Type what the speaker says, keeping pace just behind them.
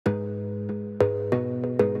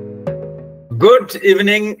Good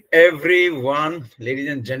evening, everyone, ladies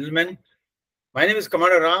and gentlemen. My name is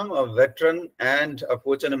Commander Ram, a veteran and a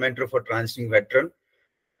coach and a mentor for transitioning veteran.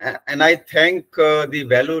 And I thank the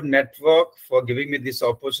Value Network for giving me this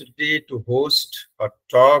opportunity to host a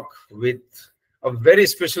talk with a very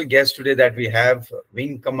special guest today that we have,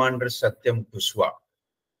 Wing Commander Satyam Kushwa.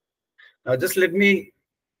 Now, just let me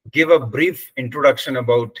give a brief introduction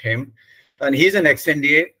about him. And he's an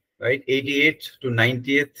ex-NDA, right? 88 to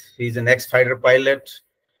 90th. He's an ex-fighter pilot,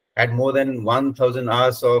 had more than 1,000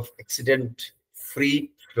 hours of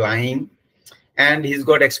accident-free flying. And he's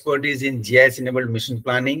got expertise in GIS-enabled mission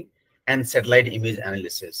planning and satellite image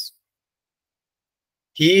analysis.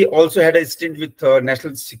 He also had a stint with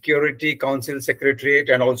National Security Council Secretariat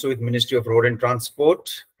and also with Ministry of Road and Transport.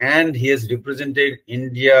 And he has represented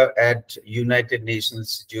India at United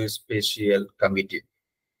Nations Geospatial Committee.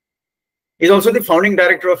 He's also the founding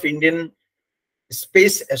director of Indian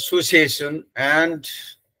Space Association, and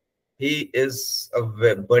he is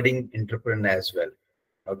a budding entrepreneur as well.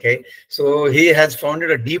 Okay, so he has founded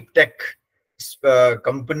a deep tech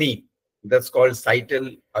company that's called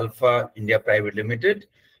Cytel Alpha India Private Limited,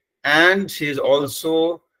 and he is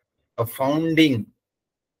also a founding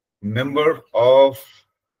member of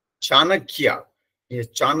Chanakya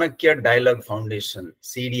Dialogue Foundation,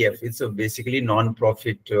 CDF. It's a basically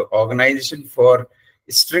non-profit organization for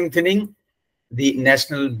strengthening the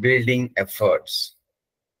national building efforts.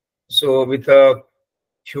 So with a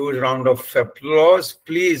huge round of applause,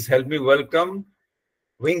 please help me welcome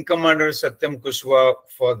Wing Commander Satyam Kushwa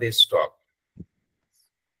for this talk.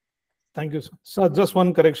 Thank you, sir. So just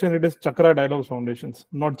one correction, it is Chakra Dialogue Foundations,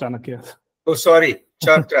 not Chanakya. Oh, sorry,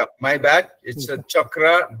 Chakra, my bad. It's a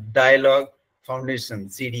Chakra Dialogue Foundation,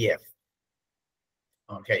 CDF.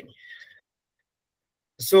 Okay.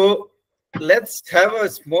 So let's have a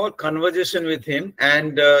small conversation with him.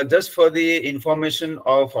 And just for the information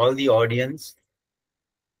of all the audience,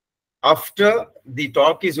 after the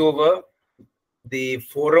talk is over, the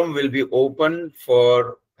forum will be open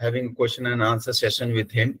for having question and answer session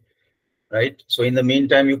with him, right? So in the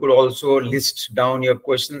meantime, you could also list down your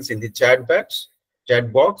questions in the chat box,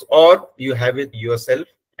 or you have it yourself,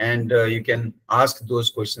 and you can ask those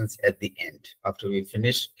questions at the end after we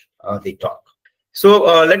finish the talk.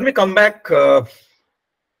 So let me come back to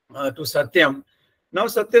Satyam. Now,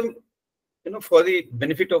 Satyam, for the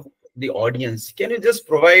benefit of the audience, can you just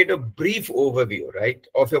provide a brief overview, right,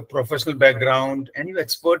 of your professional background and your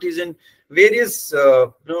expertise in various,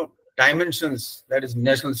 dimensions, that is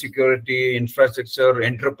national security, infrastructure,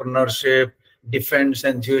 entrepreneurship, defense,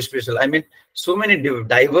 and geospatial. I mean, so many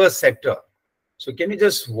diverse sector. So can you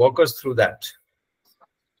just walk us through that?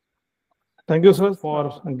 Thank you, sir,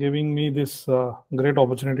 for giving me this great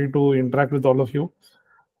opportunity to interact with all of you.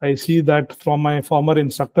 I see that from my former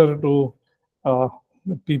instructor to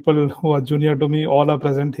people who are junior to me, all are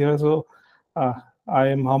present here. So I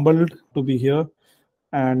am humbled to be here,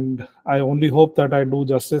 and I only hope that I do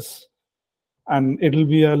justice. And it will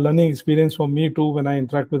be a learning experience for me too when I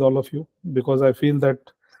interact with all of you, because I feel that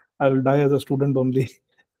I will die as a student only,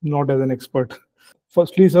 not as an expert.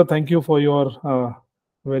 Firstly, sir, thank you for your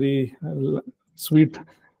very sweet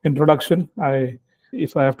introduction.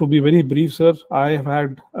 If I have to be very brief, sir, I have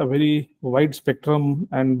had a very wide spectrum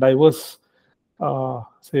and diverse,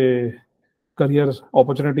 career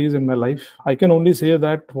opportunities in my life. I can only say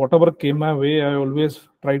that whatever came my way, I always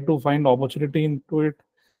tried to find opportunity into it,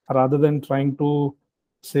 rather than trying to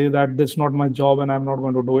say that this is not my job and I'm not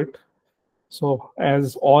going to do it. So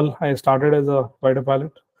I started as a fighter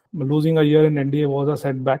pilot. Losing a year in NDA was a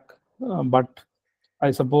setback, but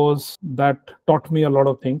I suppose that taught me a lot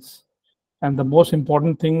of things. And the most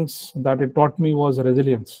important things that it taught me was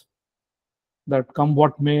resilience. That come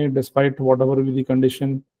what may, despite whatever be the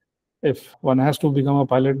condition, if one has to become a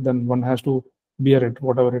pilot, then one has to bear it,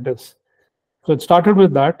 whatever it is. So it started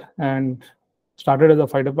with that, and started as a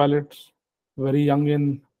fighter pilot, very young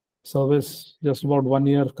in service, just about 1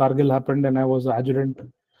 year. Kargil happened and I was adjutant.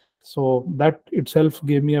 So that itself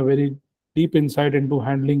gave me a very deep insight into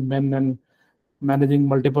handling men and managing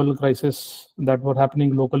multiple crises that were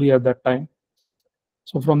happening locally at that time.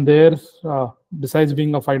 So from there, besides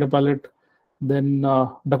being a fighter pilot, then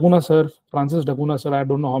Francis Dacuna sir, I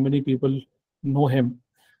don't know how many people know him,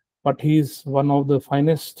 but he's one of the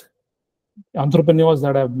finest entrepreneurs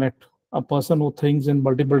that I've met, a person who thinks in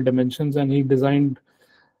multiple dimensions, and he designed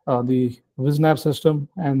the WISNAV system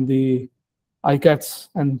and the ICATS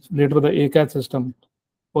and later the ACAT system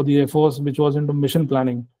for the Air Force, which was into mission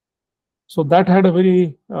planning. So that had a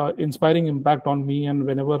very inspiring impact on me, and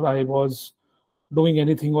whenever I was doing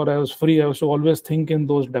anything or I was free, I was to always think in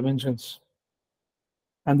those dimensions.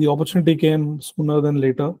 And the opportunity came sooner than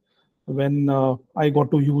later when I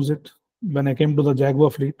got to use it when I came to the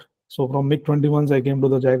Jaguar fleet. So from MiG-21s, I came to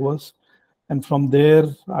the Jaguars, and from there,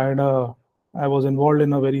 I was involved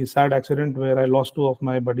in a very sad accident where I lost two of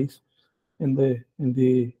my buddies in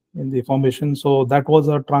the formation. So that was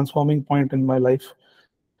a transforming point in my life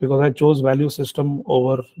because I chose value system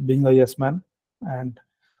over being a yes man. And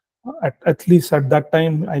at least at that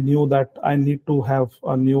time, I knew that I need to have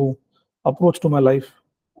a new approach to my life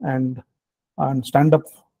and stand up.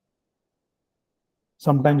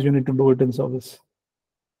 Sometimes you need to do it in service.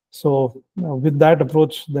 So with that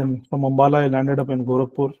approach, then from Ambala, I landed up in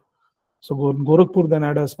Gorakhpur. So Gorakhpur then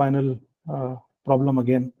had a spinal problem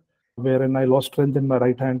again, wherein I lost strength in my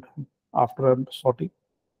right hand after a sortie.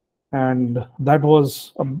 And that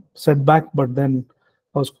was a setback, but then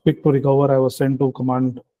I was quick to recover. I was sent to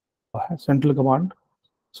command, Central Command.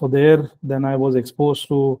 So there, then I was exposed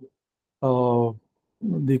to uh,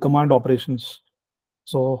 the command operations.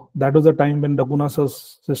 So that was the time when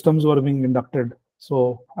Daguna's systems were being inducted.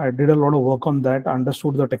 So I did a lot of work on that,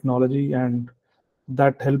 understood the technology, and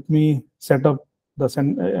that helped me set up the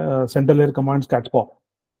Central Air Command's catchpop.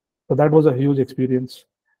 So that was a huge experience.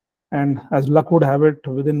 And as luck would have it,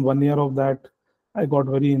 within 1 year of that, I got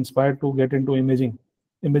very inspired to get into image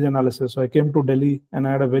analysis. So I came to Delhi and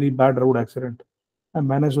I had a very bad road accident. I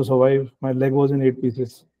managed to survive. My leg was in 8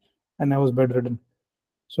 pieces and I was bedridden.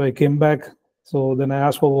 So I came back. So then I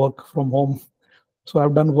asked for work from home. So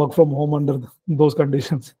I've done work from home under those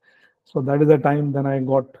conditions. So that is the time then I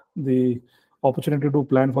got the opportunity to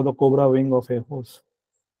plan for the Cobra wing of Air Force.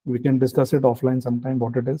 We can discuss it offline sometime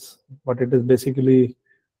what it is, but it is basically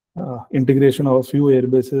integration of a few air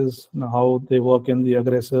bases, how they work in the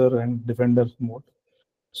aggressor and defender mode.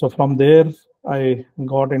 So from there, I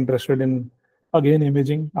got interested in again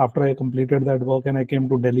imaging after I completed that work and I came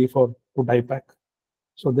to Delhi for to DIPAC.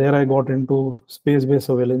 So there I got into space-based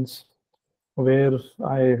surveillance, where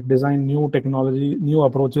I designed new technology, new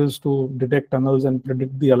approaches to detect tunnels and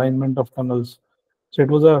predict the alignment of tunnels. So it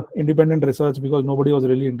was a independent research because nobody was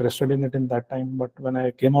really interested in it in that time. But when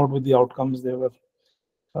I came out with the outcomes, they were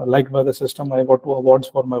liked by the system. I got two awards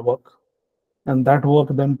for my work. And that work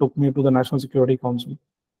then took me to the National Security Council.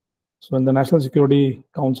 So in the National Security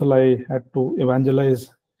Council, I had to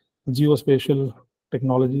evangelize geospatial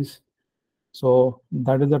technologies. So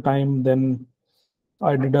that is the time then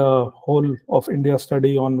I did a whole of India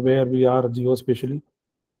study on where we are geospatially.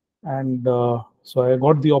 And so I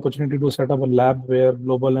got the opportunity to set up a lab where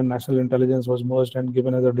global and national intelligence was merged and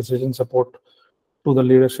given as a decision support to the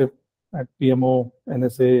leadership at PMO,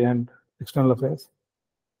 NSA, and external affairs.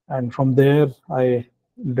 And from there, I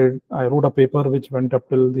wrote a paper which went up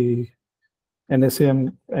till the NSA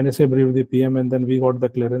and NSA briefed the PM, and then we got the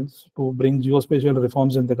clearance to bring geospatial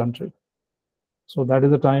reforms in the country. So that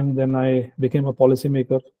is the time then I became a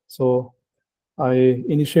policymaker. So I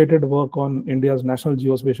initiated work on India's national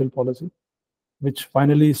geospatial policy, which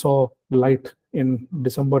finally saw light in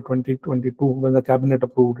December 2022 when the cabinet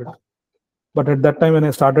approved it. But at that time when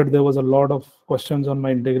I started, there was a lot of questions on my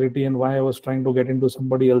integrity and why I was trying to get into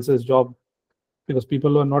somebody else's job, because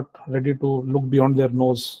people were not ready to look beyond their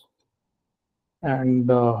nose. And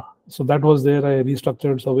so that was there. I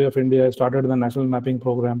restructured Survey of India. I started the national mapping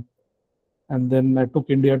program. And then I took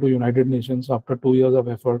India to United Nations after 2 years of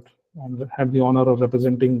effort and had the honor of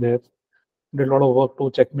representing there. Did a lot of work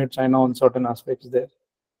to checkmate China on certain aspects there.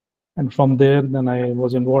 And from there, then I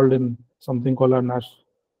was involved in something called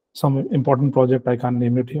some important project. I can't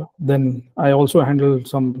name it here. Then I also handled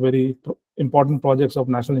some very important projects of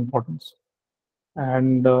national importance.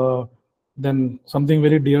 And then something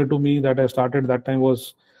very dear to me that I started that time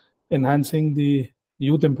was enhancing the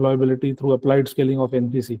youth employability through applied scaling of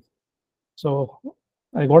NPC. So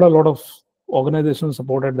I got a lot of organizational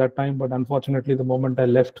support at that time, but unfortunately, the moment I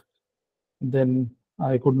left, then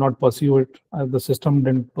I could not pursue it. The system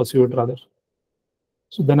didn't pursue it rather.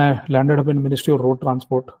 So then I landed up in Ministry of Road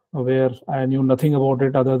Transport, where I knew nothing about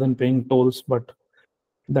it other than paying tolls. But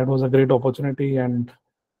that was a great opportunity, and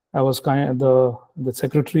I was the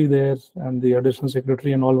secretary there and the additional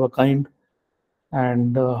secretary and all were kind,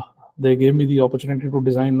 and they gave me the opportunity to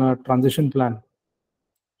design a transition plan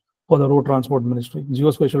for the Road Transport Ministry,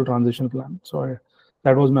 geospatial transition plan. So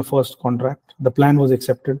that was my first contract. The plan was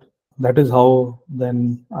accepted. That is how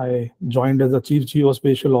then I joined as the Chief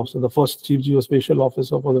Geospatial Officer, the first Chief Geospatial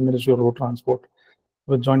Officer for the Ministry of Road Transport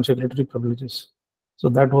with Joint Secretary privileges. So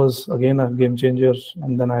that was again a game changer.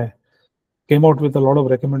 And then I came out with a lot of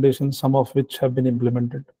recommendations, some of which have been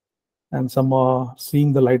implemented and some are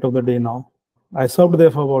seeing the light of the day now. I served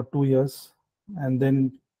there for about 2 years, and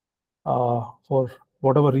then for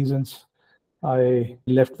whatever reasons, I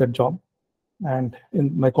left that job, and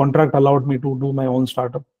in my contract allowed me to do my own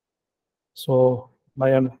startup. So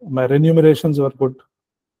my remunerations were good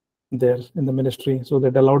there in the ministry, so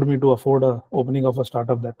that allowed me to afford a opening of a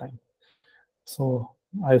startup that time. So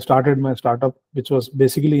I started my startup, which was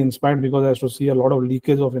basically inspired because I used to see a lot of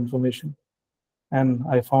leakage of information, and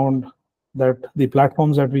I found that the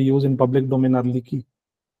platforms that we use in public domain are leaky,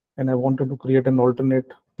 and I wanted to create an alternate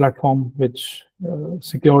platform which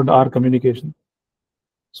secured our communication.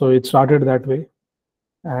 So it started that way.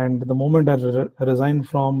 And the moment I resigned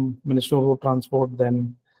from Minister of Road Transport,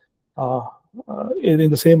 then uh, in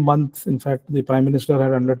the same month, in fact, the Prime Minister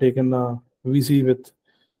had undertaken a VC with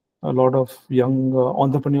a lot of young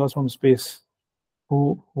entrepreneurs from space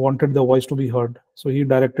who wanted the voice to be heard. So he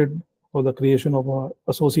directed for the creation of an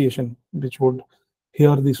association which would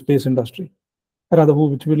hear the space industry, rather,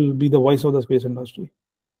 which will be the voice of the space industry.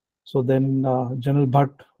 So then General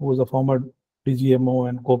Bhatt, who was a former DGMO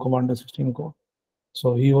and co-commander 16 Corps,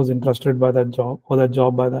 so he was interested by that job, for that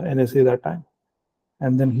job by the NSA that time.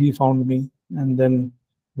 And then he found me, and then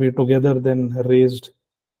we together then raised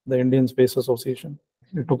the Indian Space Association.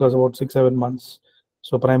 It took us about 6-7 months.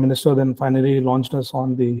 So Prime Minister then finally launched us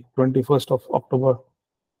on the 21st of October,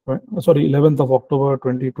 sorry, 11th of October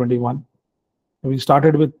 2021. We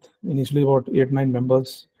started with initially about 8-9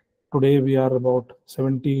 members. Today we are about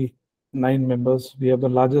 79 members. We have the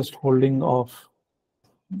largest holding of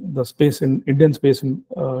the space in Indian space in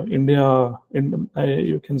India.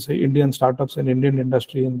 You can say Indian startups and Indian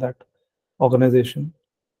industry in that organization,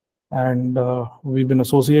 and we've been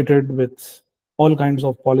associated with all kinds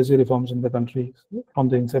of policy reforms in the country from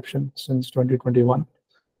the inception since 2021.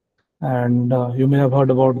 And you may have heard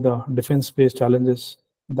about the defense space challenges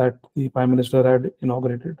that the Prime Minister had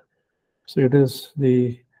inaugurated. So it is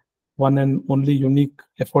the one and only unique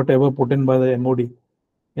effort ever put in by the MOD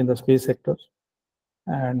in the space sector.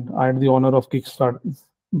 And I had the honor of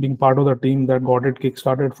being part of the team that got it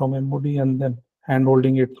kickstarted from MOD and then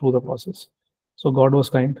hand-holding it through the process. So God was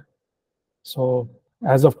kind. So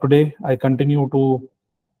as of today, I continue to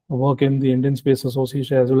work in the Indian Space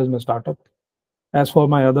Association as well as my startup. As for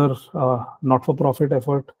my other not-for-profit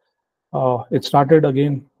effort, it started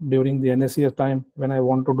again during the NSCS time when I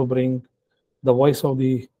wanted to bring the voice of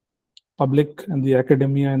the public and the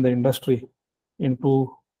academia and the industry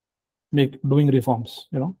into doing reforms,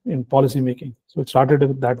 in policy making. So it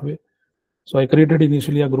started that way. So I created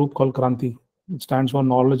initially a group called Kranti. It stands for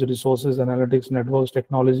Knowledge, Resources, Analytics, Networks,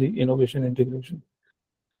 Technology, Innovation, Integration.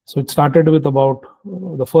 So it started with about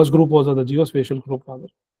the first group was the geospatial group, rather.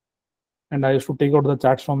 And I used to take out the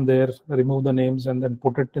chats from there, remove the names, and then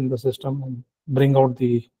put it in the system and bring out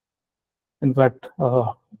in fact,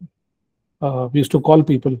 we used to call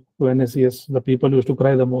people to NSCS, the people who used to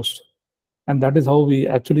cry the most. And that is how we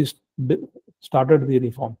actually started the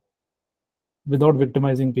reform without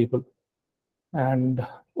victimizing people. And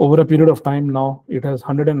over a period of time now, it has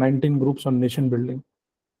 119 groups on nation building,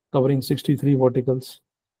 covering 63 verticals,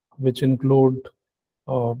 which include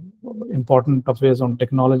important affairs on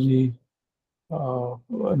technology,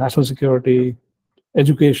 national security,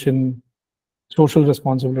 education, social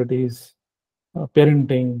responsibilities,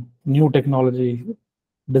 parenting, new technology,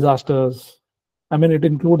 disasters. I mean, it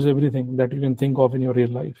includes everything that you can think of in your real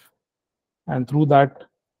life. And through that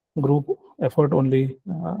group effort only,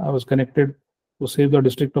 I was connected to save the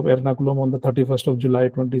district of Ernakulam on the 31st of July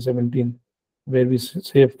 2017, where we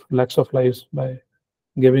saved lakhs of lives by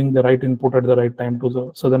giving the right input at the right time to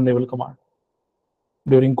the Southern Naval Command.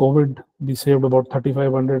 During COVID, we saved about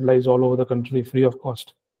 3,500 lives all over the country free of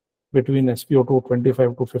cost between SPO2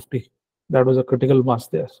 25 to 50. That was a critical mass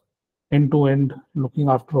there. End to end, looking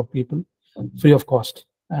after people free of cost.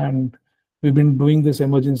 And we've been doing this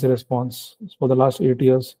emergency response for the last 8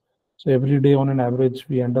 years. So every day on an average,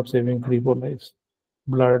 we end up saving 3-4 lives,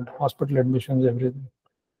 blood, hospital admissions, everything.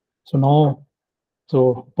 So now,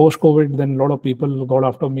 post-COVID, then a lot of people got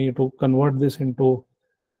after me to convert this into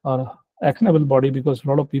an actionable body, because a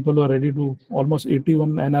lot of people were ready to, almost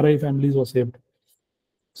 81 NRI families were saved.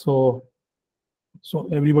 So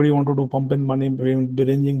everybody wanted to pump in money,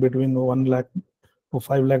 ranging between 1 lakh to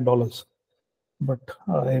 $5 lakh. But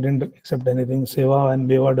I didn't accept anything. Seva and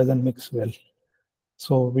Beva doesn't mix well.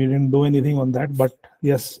 So we didn't do anything on that. But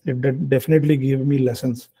yes, it did definitely give me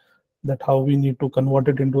lessons that how we need to convert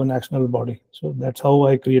it into an actionable body. So that's how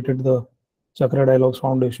I created the Chakra Dialogues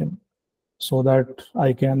Foundation, so that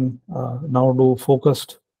I can now do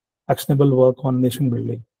focused, actionable work on nation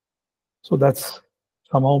building. So that's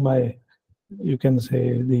somehow my, you can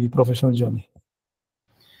say, the professional journey.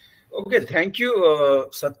 Okay, thank you,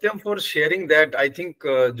 Satyam, for sharing that. I think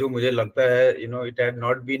जो मुझे लगता है, it had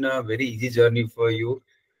not been a very easy journey for you.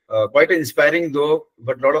 Quite inspiring though,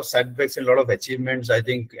 but a lot of setbacks and a lot of achievements. I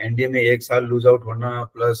think NDA में एक साल lose out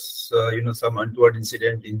होना, plus some untoward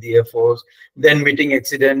incident in the Air Force, then meeting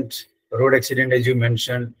accident, road accident as you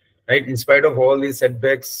mentioned, right? In spite of all these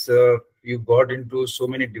setbacks, you got into so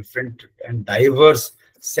many different and diverse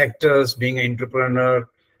sectors, being an entrepreneur.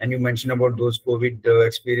 And you mentioned about those COVID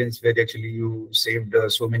experience where actually you saved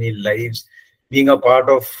so many lives, being a part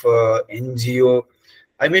of NGO.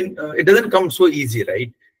 I mean, it doesn't come so easy,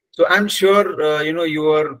 right? So I'm sure,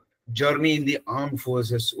 your journey in the armed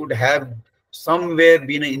forces would have somewhere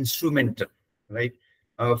been an instrumental, right?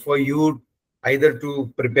 For you either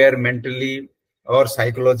to prepare mentally or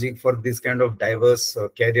psychologically for this kind of diverse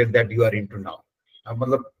career that you are into now.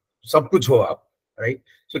 मतलब सब कुछ हो आप, right?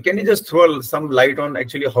 So can you just throw some light on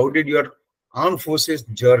actually how did your armed forces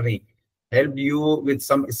journey help you with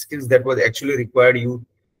some skills that was actually required you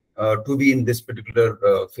to be in this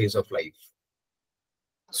particular phase of life?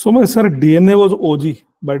 So my sir DNA was OG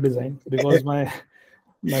by design because my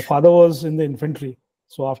father was in the infantry.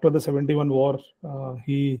 So after the 71 war,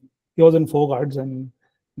 he was in Four Guards and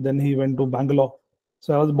then he went to Bangalore.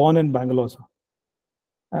 So I was born in Bangalore, sir.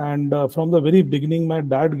 And from the very beginning, my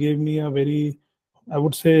dad gave me a very, I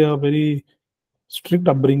would say, a very strict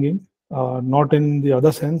upbringing, not in the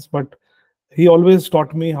other sense, but he always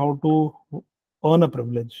taught me how to earn a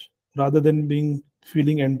privilege rather than being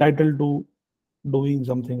feeling entitled to doing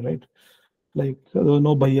something, right? Like there were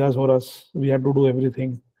no bhaiyas for us. We had to do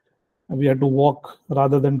everything. We had to walk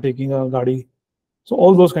rather than taking a gadi. So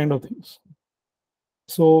all those kind of things.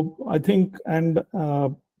 So I think, and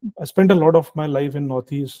I spent a lot of my life in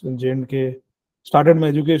Northeast in J&K. Started my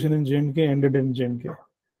education in J&K, ended in J&K.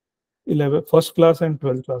 11, first class and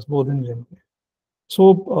 12th class, both in J&K.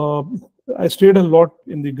 So I stayed a lot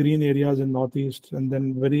in the green areas in Northeast and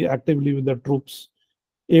then very actively with the troops,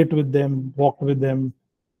 ate with them, walked with them.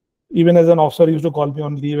 Even as an officer, he used to call me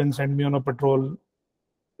on leave and send me on a patrol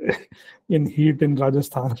in heat in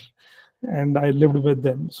Rajasthan. And I lived with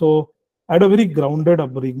them. So I had a very grounded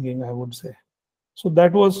upbringing, I would say. So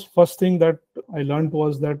that was first thing that I learned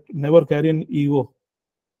was that never carry an ego.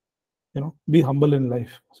 Be humble in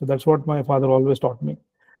life. So that's what my father always taught me.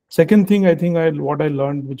 Second thing, I think what I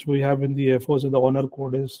learned, which we have in the Air Force in the honor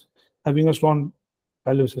code, is having a strong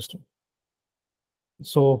value system.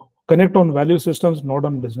 So connect on value systems, not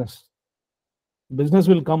on business. Business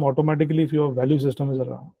will come automatically if your value system is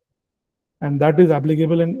around. And that is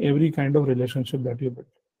applicable in every kind of relationship that you build.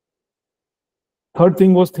 Third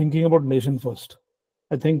thing was thinking about nation first.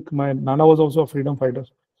 I think my Nana was also a freedom fighter.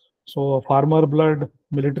 So a farmer blood,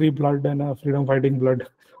 military blood, and a freedom fighting blood,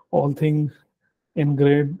 all things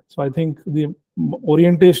ingrained. So I think the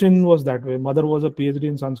orientation was that way. Mother was a PhD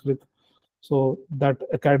in Sanskrit. So that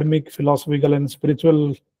academic, philosophical, and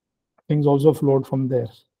spiritual things also flowed from there.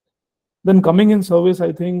 Then coming in service,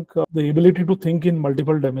 I think the ability to think in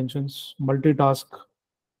multiple dimensions, multitask,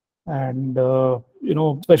 and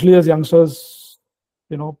especially as youngsters,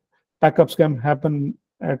 backups can happen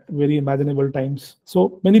at very imaginable times.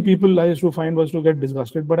 So many people I used to find was to get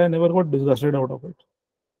disgusted, but I never got disgusted out of it.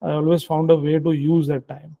 I always found a way to use that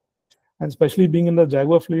time. And especially being in the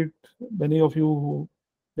Jaguar fleet, many of you who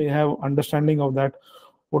may have understanding of that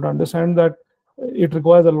would understand that it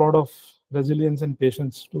requires a lot of resilience and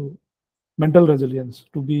patience, to mental resilience,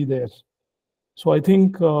 to be there. So I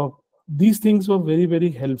think these things were very,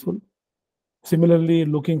 very helpful. Similarly,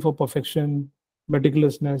 looking for perfection,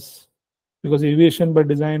 meticulousness, because aviation by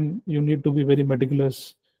design, you need to be very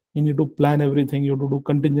meticulous. You need to plan everything. You have to do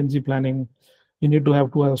contingency planning. You need to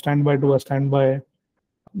have a standby.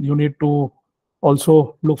 You need to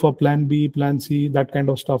also look for plan B, plan C, that kind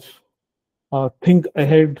of stuff. Think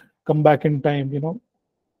ahead, come back in time.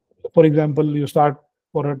 For example, you start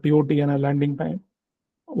for a TOT and a landing time,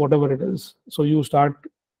 whatever it is. So you start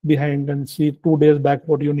behind and see 2 days back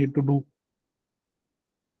what you need to do.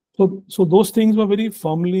 So those things were very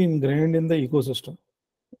firmly ingrained in the ecosystem.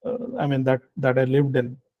 I mean that I lived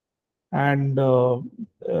in, and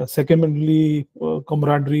secondly,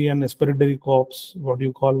 camaraderie and expeditionary corps, what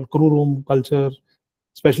you call crew room culture,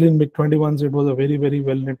 especially in MiG-21s, it was a very, very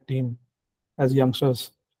well knit team as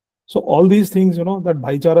youngsters. So all these things, that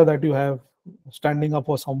bhaichara that you have, standing up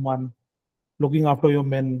for someone, looking after your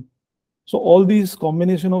men. So all these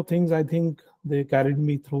combination of things, I think they carried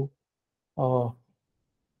me through.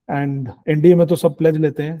 And NDA में तो सब pledge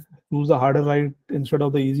लेते हैं, choose the harder right instead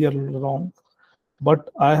of the easier wrong. But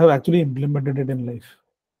I have actually implemented it in life.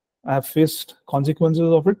 I have faced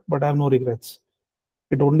consequences of it, but I have no regrets.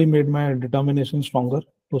 It only made my determination stronger.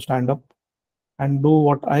 to stand up and do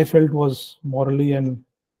what I felt was morally and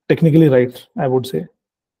technically right, I would say.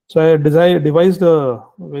 So I devised a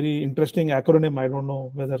very interesting acronym. I don't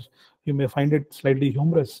know whether you may find it slightly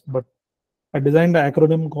humorous, but I designed an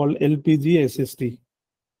acronym called LPG-SST.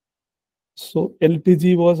 So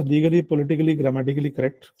LPG was legally, politically, grammatically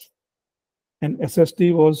correct, and SST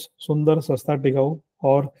was Sundar, Sasta, Tikau,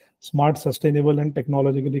 or smart, sustainable, and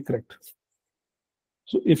technologically correct.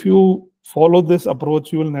 So if you follow this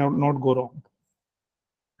approach, you will not go wrong.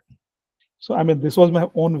 So I mean, this was my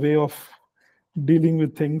own way of dealing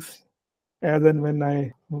with things as and when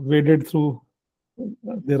I waded through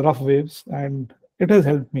the rough waves, and it has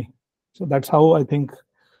helped me. So that's how I think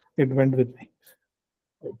it went with me.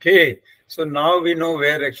 Okay, so now we know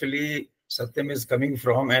where actually Satyam is coming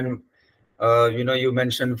from, and you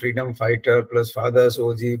mentioned freedom fighter plus father's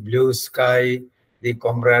OG, blue sky, the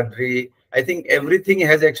camaraderie. I think everything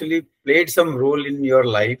has actually played some role in your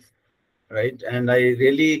life, right? And I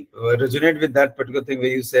really resonate with that particular thing where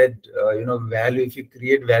you said, value. If you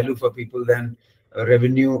create value for people, then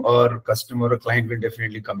revenue or customer or client will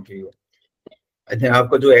definitely come to you. I think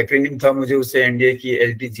आपका जो acronym था मुझे उससे NDA की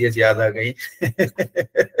एलटीजीएस याद आ गई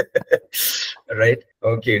right.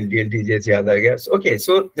 Okay, LTGS याद आ गया. Okay,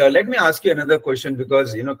 so let me ask you another question,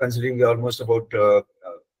 because considering we're almost about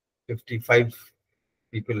 55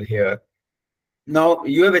 people here now,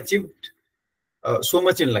 you have achieved so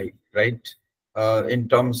much in life, right? In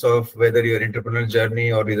terms of whether your entrepreneurial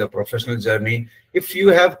journey or your professional journey, if you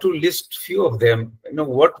have to list few of them,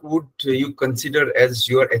 what would you consider as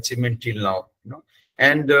your achievement till now?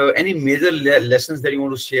 And any major lessons that you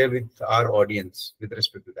want to share with our audience with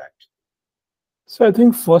respect to that? So I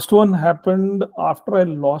think first one happened after I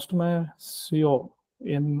lost my CO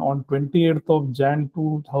on 28th of Jan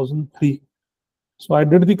 2003. So I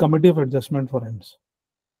did the committee of adjustment for HIMSS.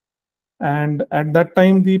 And at that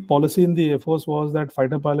time, the policy in the Air Force was that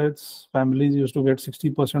fighter pilots' families used to get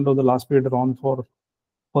 60% of the last paid round for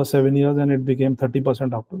 7 years, and it became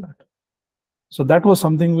 30% after that. So that was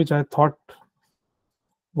something which I thought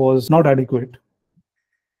was not adequate.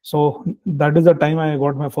 So that is the time I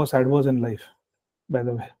got my first adverse in life, by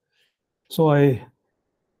the way. So I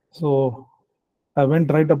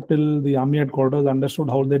went right up till the Army headquarters, understood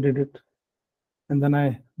how they did it, and then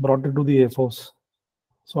I brought it to the Air Force.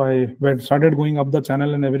 So I started going up the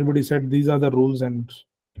channel, and everybody said these are the rules and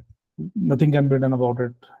nothing can be done about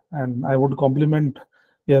it. And I would compliment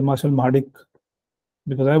Air Marshal Mahadik,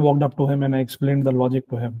 because I walked up to him and I explained the logic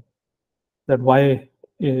to him, that why,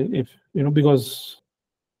 if because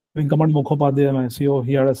Wing Command Mukhopadhyay, my CEO,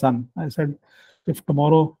 he had a son. I said, if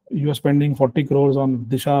tomorrow you are spending 40 crores on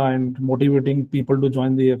Disha and motivating people to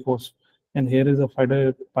join the Air Force, and here is a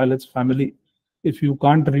fighter pilot's family, if you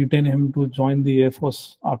can't retain him to join the Air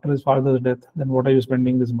Force after his father's death, then what are you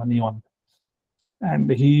spending this money on? And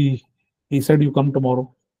he said, you come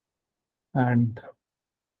tomorrow. And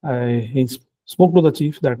he spoke to the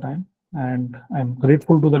chief that time, and I'm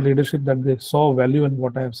grateful to the leadership that they saw value in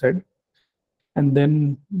what I have said. And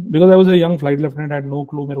then, because I was a young flight lieutenant, I had no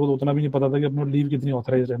clue. मेरे को तो उतना भी नहीं पता था कि अपना लीव कितनी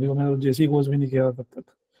ऑथराइज्ड है, because मैंने जेसी कोर्स भी नहीं किया तब तक.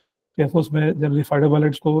 एयरफोर्स में जनरली फाइटर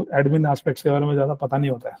पायलट्स को एडमिन एस्पेक्ट्स के बारे में ज़्यादा पता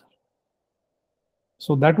नहीं होता है.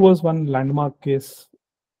 So that was one landmark case.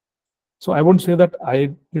 So I wouldn't say that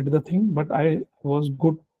I did the thing, but I was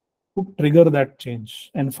good to trigger that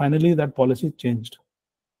change. And finally, that policy changed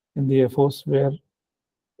in the Air Force, where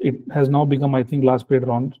it has now become, I think, last paid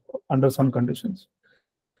round under some conditions.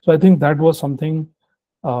 So I think that was something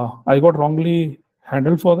I got wrongly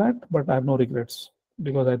handled for that, but I have no regrets,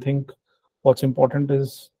 because I think what's important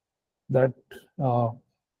is that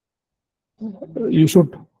you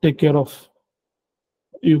should take care of,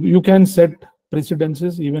 you can set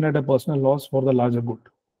precedences even at a personal loss for the larger good.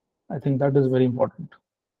 I think that is very important.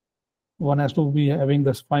 One has to be having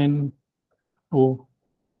the spine to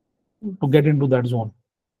get into that zone.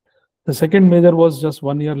 The second major was just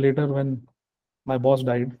 1 year later when my boss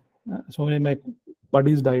died. So many my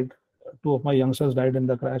buddies died. 2 of my youngsters died in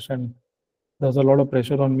the crash, and there was a lot of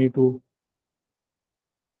pressure on me to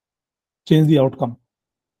change the outcome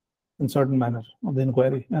in certain manner of the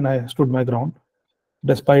inquiry. And I stood my ground,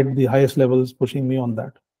 despite the highest levels pushing me on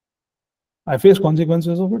that. I faced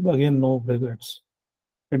consequences of it, but again, no regrets.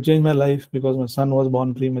 It changed my life because my son was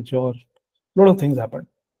born premature. A lot of things happened.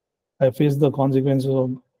 I faced the consequences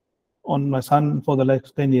on my son for the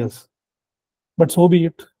next 10 years. But so be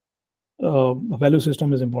it. Value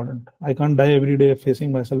system is important. I can't die every day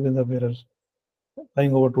facing myself in the mirror,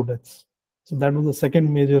 lying over 2 deaths. So that was the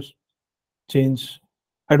second major change.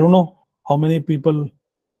 I don't know how many people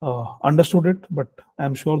understood it, but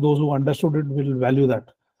I'm sure those who understood it will value that,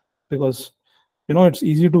 because It's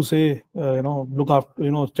easy to say, look after,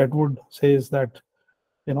 Chetwood says that,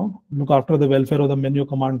 look after the welfare of the men you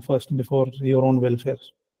command first before your own welfare.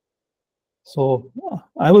 So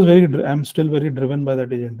I'm still very driven by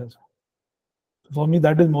that agenda. For me,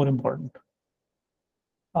 that is more important.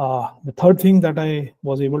 The third thing that I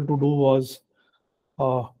was able to do was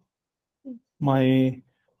my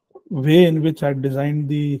way in which I designed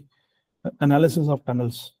the analysis of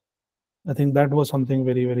tunnels. I think that was something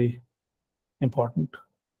very, very important.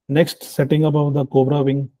 Next, setting up of the Cobra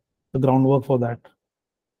wing, the groundwork for that.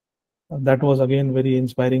 That was again very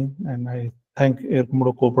inspiring, and I thank Air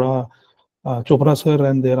Commodore Cobra, Chopra sir,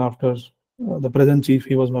 and thereafter the present chief.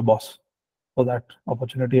 He was my boss for that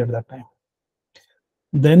opportunity at that time.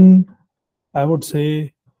 Then I would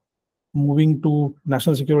say moving to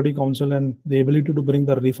National Security Council and the ability to bring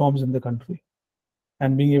the reforms in the country,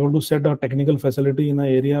 and being able to set a technical facility in an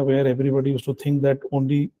area where everybody used to think that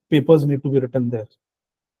only papers need to be written there.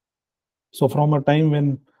 So from a time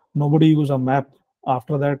when nobody used a map,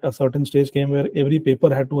 after that a certain stage came where every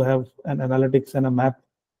paper had to have an analytics and a map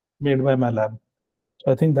made by my lab.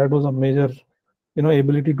 So I think that was a major,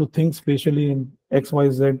 ability to think spatially in X, Y,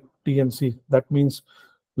 Z, T, and C. That means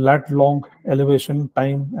lat, long, elevation,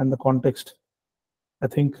 time, and the context. I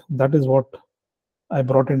think that is what I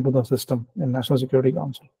brought into the system in National Security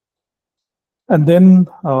Council. And then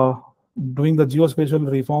doing the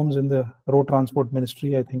geospatial reforms in the Road Transport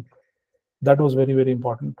Ministry, I think that was very, very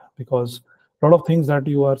important, because a lot of things that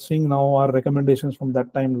you are seeing now are recommendations from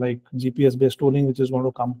that time, like GPS-based tolling, which is going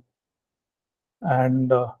to come. And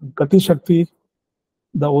Gati Shakti,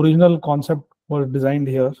 the original concept was designed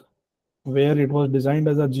here, where it was designed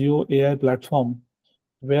as a Geo AI platform,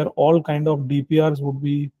 where all kind of DPRs would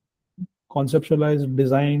be conceptualized,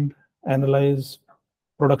 designed, analyzed,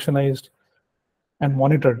 productionized, and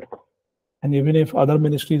monitored. And even if other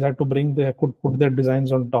ministries had to bring, they could put their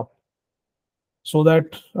designs on top, so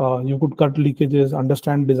that you could cut leakages,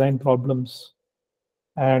 understand design problems,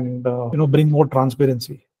 and bring more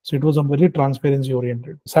transparency. So it was a very transparency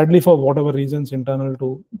oriented. Sadly, for whatever reasons internal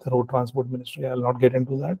to the Road Transport Ministry, I'll not get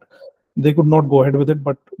into that, they could not go ahead with it,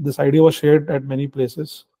 but this idea was shared at many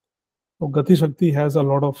places. So Gati Shakti has a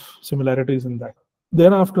lot of similarities in that.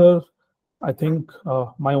 Thereafter, I think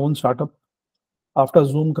my own startup, after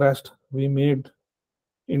Zoom crashed, we made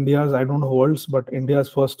India's, I don't know world's, but India's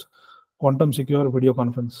first quantum secure video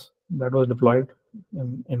conference that was deployed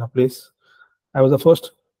in a place. I was the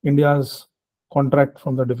first India's contract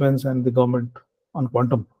from the defense and the government on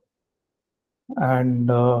quantum. And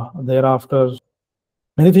thereafter,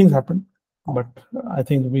 many things happened, but I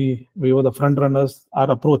think we were the front runners,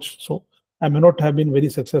 our approach. So I may not have been very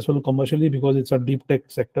successful commercially because it's a deep tech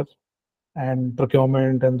sector, and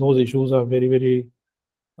procurement and those issues are very, very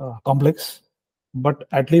complex. But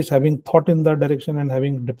at least having thought in that direction and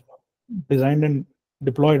having designed and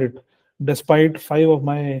deployed it, despite 5 of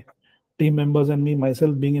my team members and me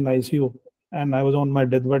myself being in ICU, and I was on my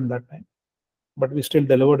deathbed that time, but we still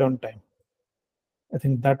delivered on time. I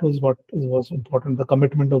think that was what was important, the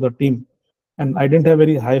commitment of the team. And I didn't have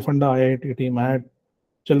very high funda IIT team. I had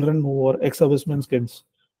children who were ex-servicemen's kids,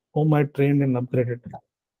 whom I trained and upgraded.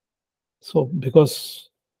 So because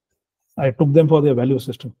I took them for their value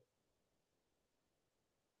system.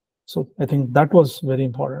 So I think that was very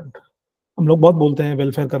important. हम लोग बहुत बोलते हैं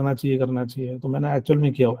welfare करना चाहिए, तो मैंने actual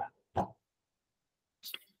में किया हुआ है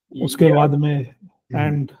उसके बाद में.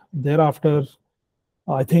 And thereafter,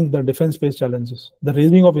 I think the defense space challenges, the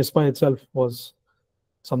raising of ISPA itself was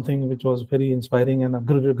something which was very inspiring and a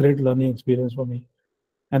great learning experience for me.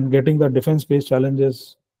 And getting the defense space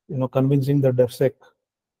challenges, convincing the DefSec.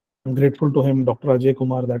 I'm grateful to him, Dr. Ajay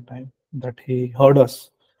Kumar, that time, that he heard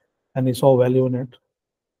us and he saw value in it.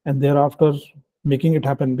 And thereafter, making it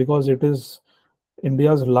happen, because it is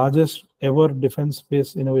India's largest ever defense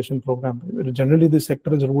space innovation program. Generally, this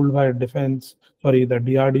sector is ruled by the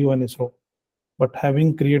DRDO and ISRO. But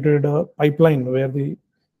having created a pipeline where the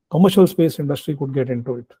commercial space industry could get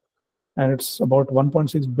into it. And it's about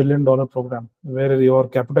 $1.6 billion program, where your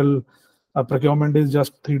capital procurement is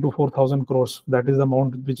just 3,000 to 4,000 crores. That is the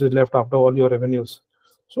amount which is left after all your revenues.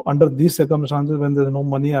 So under these circumstances, when there's no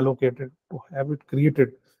money allocated, to have it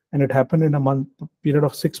created, and it happened in a period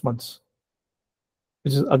of 6 months,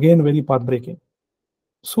 which is again very path-breaking.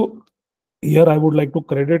 So here I would like to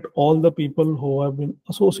credit all the people who have been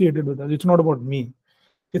associated with us. It's not about me.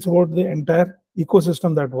 It's about the entire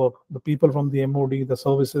ecosystem that work. The people from the MOD, the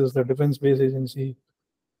services, the Defense Space Agency,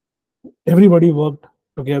 everybody worked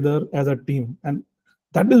together as a team. And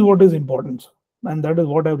that is what is important. And that is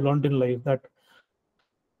what I've learned in life, that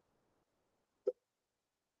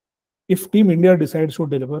if Team India decides to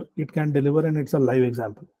deliver, it can deliver, and it's a live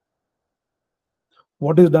example.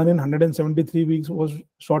 What is done in 173 weeks was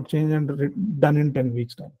short-changed and done in 10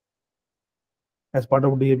 weeks time as part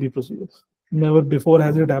of DAP procedures. Never before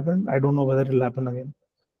has it happened. I don't know whether it will happen again.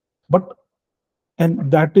 But,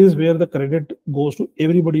 and that is where the credit goes to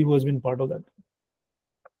everybody who has been part of that.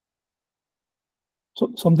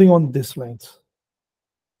 So something on these lines.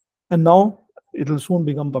 And now it will soon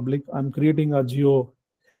become public. I'm creating a geo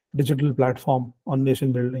digital platform on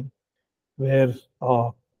nation building, where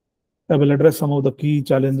I will address some of the key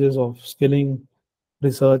challenges of skilling,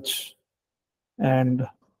 research, and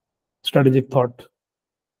strategic thought.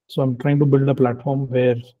 So I'm trying to build a platform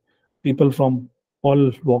where people from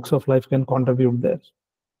all walks of life can contribute there.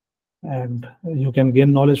 And you can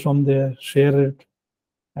gain knowledge from there, share it,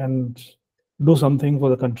 and do something for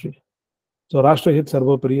the country. So Rashtra Hit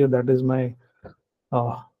Sarva Priya, that is my,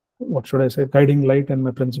 what should I say, guiding light and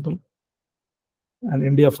my principle. And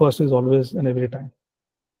India first is always and every time.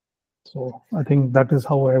 So I think that is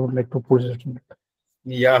how I would like to position it.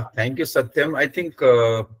 Yeah, thank you, Satyam. I think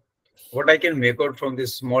what I can make out from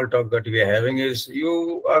this small talk that we are having is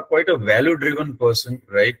you are quite a value-driven person,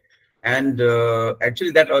 right? And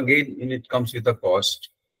actually, that again, it comes with a cost,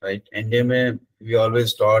 right? India mein, we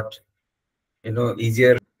always taught,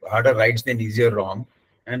 easier, harder rights than easier wrong.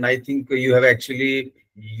 And I think you have actually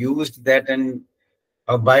used that and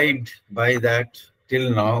abide by that till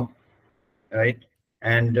now, right?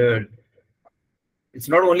 And it's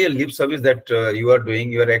not only a lip service that you are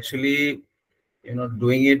doing, you are actually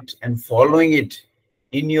doing it and following it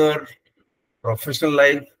in your professional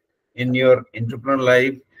life, in your entrepreneurial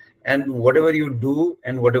life, and whatever you do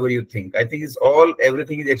and whatever you think. I think it's all,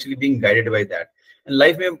 everything is actually being guided by that. And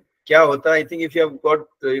life mein kya hota, I think if you have got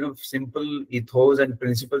simple ethos and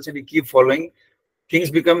principles and you keep following, things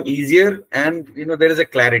become easier, and there is a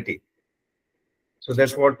clarity. So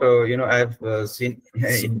that's what I've seen.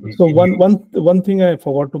 So one thing I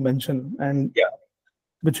forgot to mention, and yeah,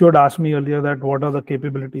 which you had asked me earlier, that what are the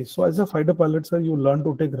capabilities. So as a fighter pilot, sir, you learn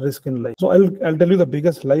to take risk in life. So I'll tell you the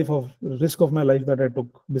biggest risk of my life that I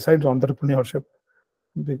took besides entrepreneurship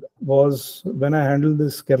was when I handled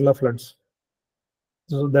this Kerala floods.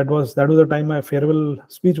 So that was the time my farewell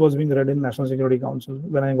speech was being read in National Security Council,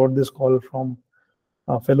 when I got this call from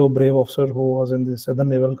a fellow brave officer who was in the Southern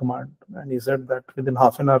Naval Command, and he said that within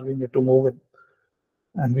half an hour we need to move in,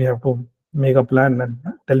 and we have to make a plan and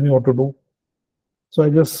tell me what to do. So I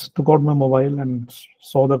just took out my mobile and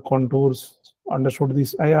saw the contours, understood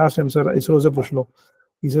these. I asked him, sir, ISRO se puch lo.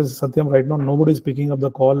 He says, Satyam, right now nobody is picking up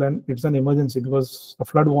the call, and it's an emergency because the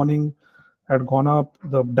flood warning had gone up.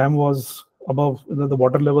 The dam was above, the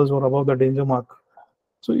water levels were above the danger mark.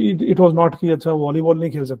 So it was not कि अच्छा volleyball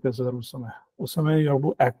नहीं खेल सकते sir उस समय you have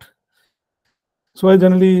to act. So I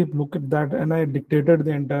generally look at that and I dictated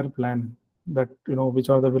the entire plan, that which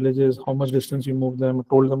are the villages, how much distance you move them. I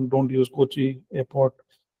told them don't use Kochi airport,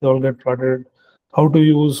 they all get flooded. How to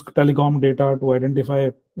use telecom data to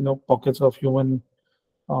identify pockets of human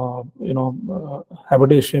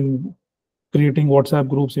habitation, creating WhatsApp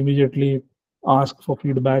groups immediately, ask for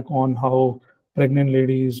feedback on how pregnant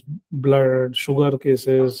ladies, blood, sugar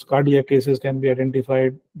cases, cardiac cases can be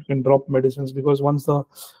identified. You can drop medicines, because once the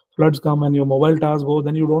floods come and your mobile towers go,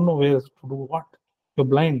 then you don't know where to do what. You're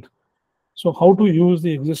blind. So how to use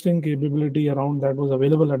the existing capability around that was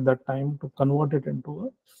available at that time to convert it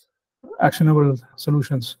into actionable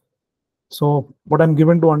solutions. So what I'm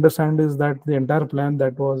given to understand is that the entire plan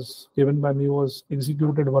that was given by me was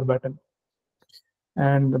executed verbatim,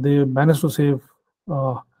 and they managed to save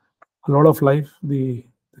a lot of life. The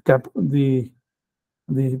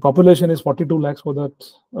population is 42 lakhs for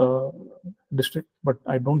that district, but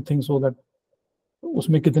I don't think so that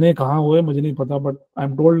उसमें कितने कहाँ हुए मुझे नहीं पता, but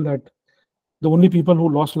I'm told that the only people who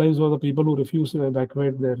lost lives were the people who refused to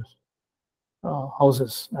evacuate their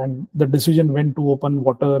houses, and the decision went to open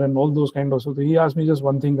water and all those kind of. So he asked me just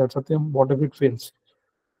one thing, that Satyam, what if it fails?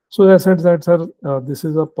 So I said that, sir, this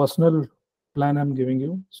is a personal plan I'm giving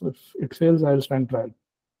you. So if it fails, I'll stand trial.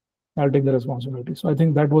 I'll take the responsibility. So I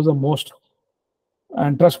think that was the most,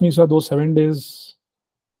 and trust me, sir, those 7 days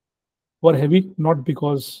were heavy, not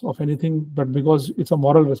because of anything, but because it's a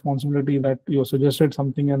moral responsibility that you suggested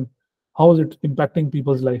something and how is it impacting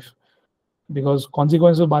people's life. Because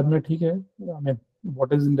consequences baad mein theek hai, I mean,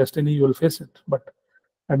 what is in destiny, you will face it. But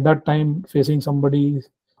at that time, facing somebody's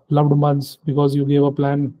loved ones because you gave a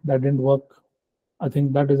plan that didn't work, I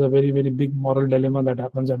think that is a very, very big moral dilemma that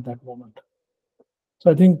happens at that moment.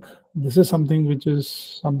 So I think this is something which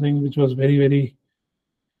was very, very,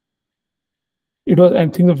 it was, I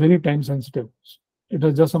think, very time sensitive. It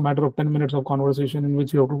was just a matter of 10 minutes of conversation in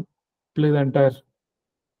which you have to play the entire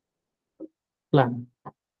plan.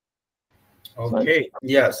 So Okay.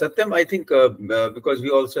 Yeah, Satyam, I think because we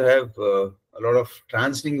also have a lot of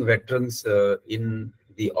transiting veterans in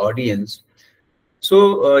the audience.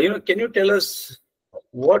 So, can you tell us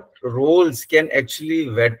what roles can actually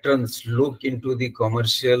veterans look into the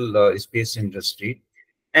commercial space industry,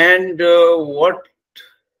 and what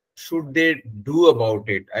should they do about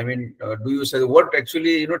it? I mean, do you say what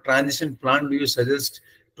actually, transition plan do you suggest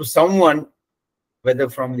to someone, whether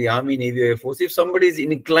from the Army, Navy, or Air Force, if somebody is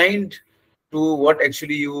inclined to what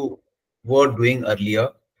actually you were doing earlier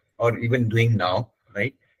or even doing now,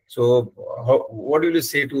 right? So, what do you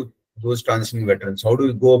say to those transitioning veterans? How do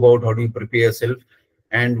you go about? How do you prepare yourself?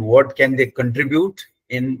 And what can they contribute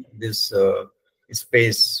in this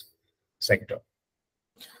space sector?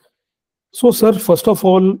 So, sir, first of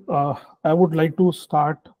all, I would like to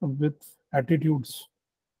start with attitudes.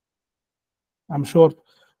 I'm sure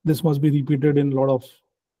this must be repeated in a lot of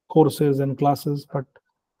courses and classes, but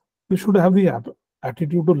you should have the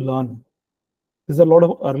attitude to learn. There's a lot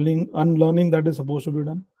of unlearning that is supposed to be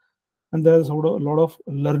done, and there's a lot of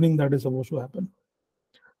learning that is supposed to happen.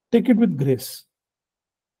 Take it with grace.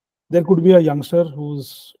 There could be a youngster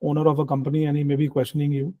who's owner of a company and he may be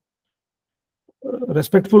questioning you.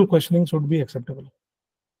 Respectful questioning should be acceptable.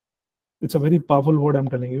 It's a very powerful word I'm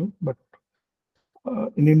telling you, but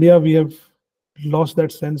in India, we have lost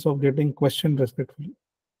that sense of getting questioned respectfully.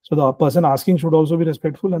 So the person asking should also be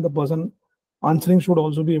respectful, and the person answering should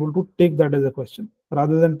also be able to take that as a question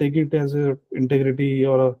rather than take it as a integrity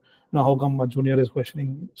or how come a junior is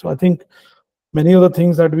questioning. So I think many of the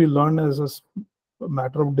things that we learn as a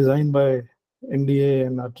matter of design by NDA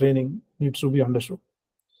and our training needs to be understood.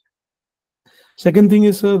 Second thing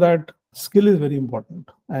is that skill is very important,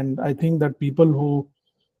 and I think that people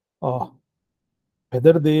who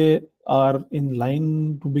whether they are in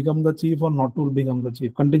line to become the chief or not to become the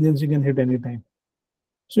chief, contingency can hit any time.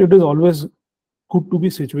 So it is always good to be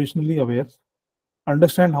situationally aware,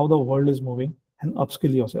 understand how the world is moving, and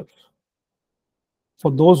upskill yourself.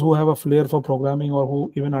 For those who have a flair for programming or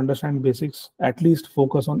who even understand basics, at least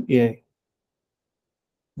focus on AI.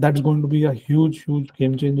 That's going to be a huge, huge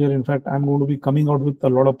game changer. In fact, I'm going to be coming out with a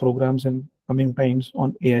lot of programs in coming times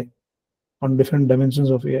on AI, on different dimensions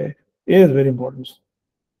of AI. AI is very important.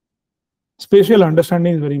 Spatial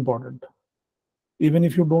understanding is very important. Even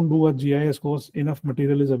if you don't do a GIS course, enough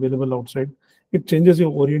material is available outside. It changes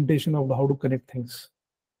your orientation of how to connect things.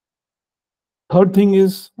 Third thing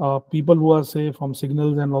is people who are, say, from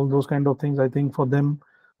signals and all those kind of things. I think for them,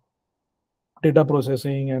 data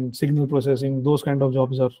processing and signal processing, those kind of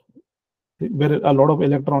jobs are where a lot of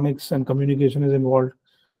electronics and communication is involved.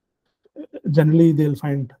 Generally, they'll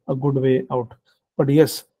find a good way out. But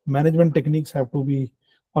yes, management techniques have to be,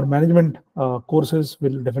 or management courses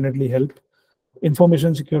will definitely help.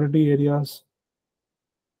 Information security areas,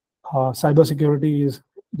 cyber security is,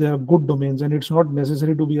 they are good domains, and it's not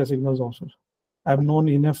necessary to be a signals officer. I've known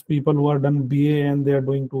enough people who are done BA and they are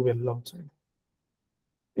doing too well outside.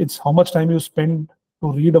 It's how much time you spend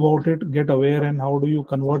to read about it, get aware, and how do you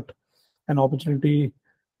convert an opportunity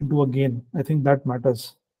into a gain. I think that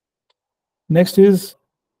matters. Next is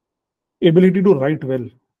ability to write well,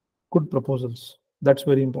 good proposals. That's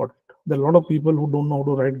very important. There are a lot of people who don't know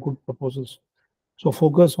how to write good proposals. So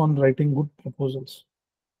focus on writing good proposals.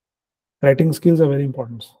 Writing skills are very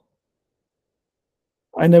important.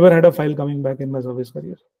 I never had a file coming back in my service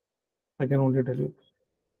career. I can only tell you.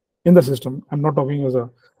 In the system, I'm not talking as a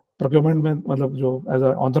procurement में मतलब जो as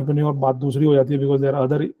an entrepreneur बात दूसरी हो जाती है because there are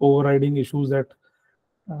other overriding issues that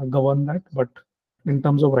govern that. But in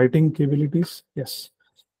terms of writing capabilities, yes,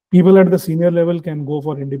 people at the senior level can go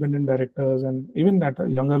for independent directors, and even at a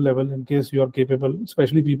younger level, in case you are capable,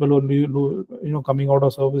 especially people who are coming out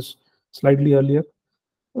of service slightly earlier,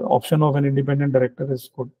 option of an independent director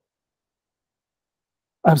is good.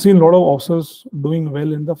 I've seen a lot of officers doing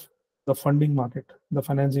well in the funding market, the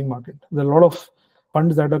financing market. There are a lot of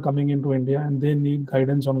funds that are coming into India and they need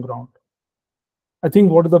guidance on ground. I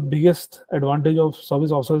think what is the biggest advantage of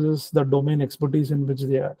service officers is the domain expertise in which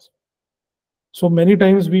they are. So many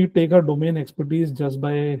times we take our domain expertise just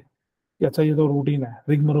by, अच्छा ये तो routine है,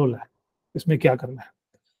 rigmarole है, इसमें क्या करना है.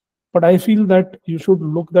 But I feel that you should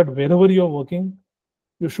look that wherever you're working,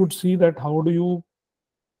 you should see that how do you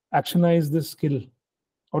actionize this skill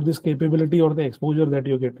or this capability or the exposure that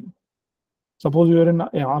you're getting. Suppose you're in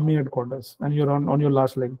an army headquarters and you're on your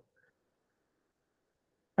last leg.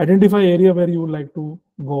 Identify area where you would like to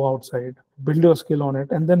go outside, build your skill on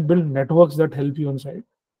it, and then build networks that help you inside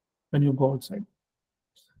when you go outside.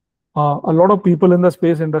 A lot of people in the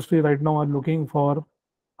space industry right now are looking for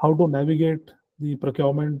how to navigate the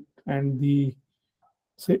procurement and the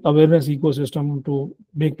say awareness ecosystem to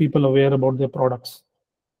make people aware about their products.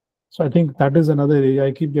 So I think that is another area.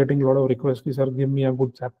 I keep getting a lot of requests, sir, give me a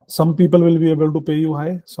good chat. Some people will be able to pay you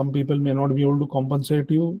high. Some people may not be able to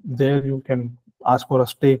compensate you. There you can ask for a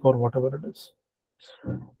stake or whatever it is.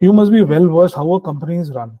 You must be well versed how a company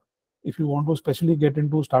is run. If you want to especially get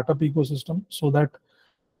into startup ecosystem, so that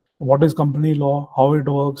what is company law, how it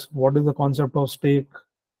works, what is the concept of stake.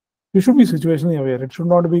 You should be situationally aware. It should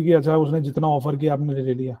not be कि अच्छा उसने जितना offer किया आपने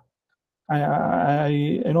ले लिया.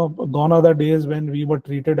 Gone are the days when we were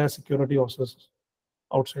treated as security officers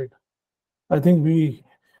outside. I think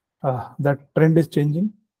that trend is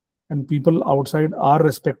changing, and people outside are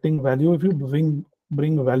respecting value if you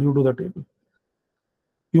bring value to the table.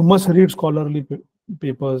 You must read scholarly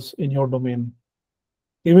papers in your domain.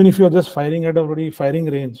 Even if you are just firing at a very firing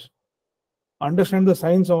range, understand the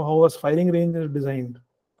science of how a firing range is designed.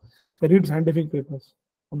 Read scientific papers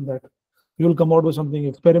on that. You will come out with something,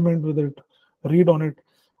 experiment with it, read on it.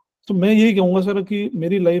 तो मैं यही कहूँगा sir कि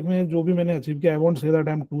मेरी life में जो भी मैंने अचीव किया, I won't say that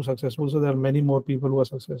I am to successful, so there are many more people who are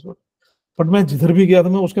successful, but मैं जिधर भी गया था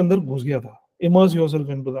मैं उसके अंदर घुस गया था. Immerse yourself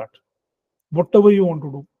into that. Whatever you want to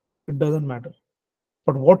do, it doesn't matter,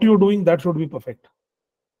 but what you are doing that should be perfect.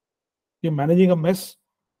 You managing a mess,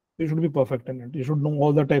 you should be perfect in it. You should know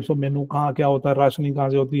all the types of menu, कहाँ क्या होता है, rationing कहाँ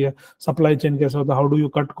से होती है, supply chain कैसे होता है, how do you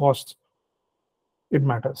cut costs. It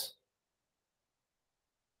matters.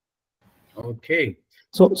 Okay.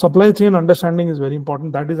 So supply chain understanding is very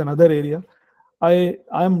important. That is another area. I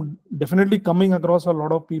am definitely coming across a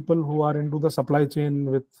lot of people who are into the supply chain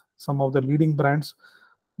with some of the leading brands,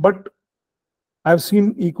 but I've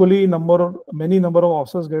seen many number of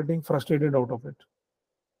officers getting frustrated out of it.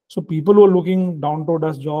 So people who are looking down to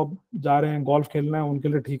dust job, जा रहे हैं golf खेलना है, उनके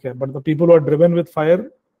लिए ठीक है. But the people who are driven with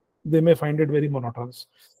fire, they may find it very monotonous.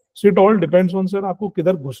 So it all depends on sir आपको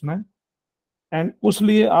किधर घुसना है, and उस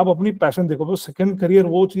लिए आप अपनी पैशन देखो. तो सेकंड करियर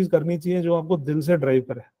वो चीज करनी चाहिए जो आपको दिल से ड्राइव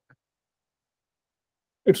करे.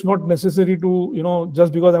 It's not necessary to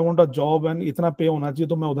just because I want a job and इतना पे होना चाहिए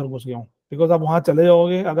तो मैं उधर घुस गया हूँ. Because आप वहां चले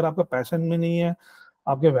जाओगे, अगर आपका पैशन में नहीं है,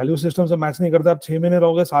 आपके वैल्यू सिस्टम से मैच नहीं करता, आप 6 महीने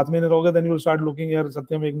रहोगे, 7 महीने रहोगे, then you will start looking, यार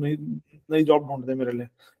सत्यम एक नई जॉब ढूंढ दे मेरे लिए.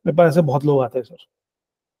 मेरे पास ऐसे बहुत लोग आते हैं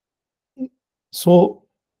सर. सो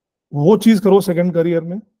वो चीज करो सेकंड करियर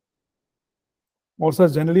में. और सर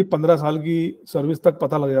जनरली 15 साल की सर्विस तक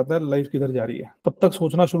पता लग जाता है लाइफ किधर जा रही है. तब तक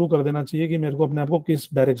सोचना शुरू कर देना चाहिए कि मेरे को अपने आप को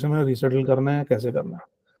किस डायरेक्शन में रिसेटल करना है, कैसे करना है.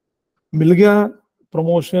 मिल गया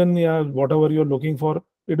प्रमोशन या what ever you are looking for,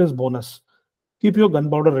 it is bonus. Keep your gun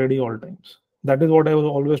powder ready all times. That is what I was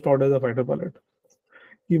always taught as a fighter pilot.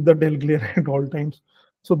 Keep the tail clear at all times.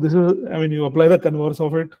 So this is, you apply the converse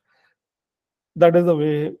of it. That is the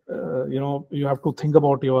way, you have to think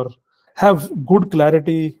about have good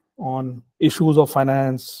clarity on issues of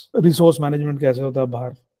finance, resource management कैसे होता है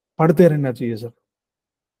बाहर. पढ़ते रहना चाहिए sir.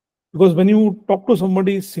 Because when you talk to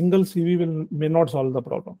somebody, single CV may not solve the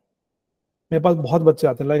problem. मेरे पास बहुत बच्चे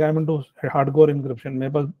आते हैं, like I am into hardcore encryption.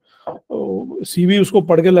 मेरे पास सीवी उसको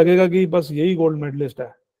पढ़ के लगेगा कि बस यही गोल्ड मेडलिस्ट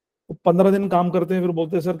है. 15 दिन काम करते हैं, फिर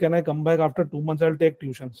बोलते हैं sir can I come back after 2 months, I will take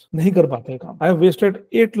tuitions. नहीं कर पाते काम. I have wasted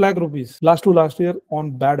 8 lakh rupees last year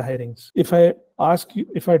on bad hirings. If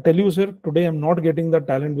I tell you sir, today I'm not getting the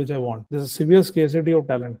talent which I want. There's a severe scarcity of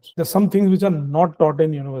talent. There's some things which are not taught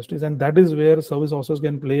in universities, and that is where service officers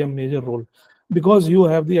can play a major role, because you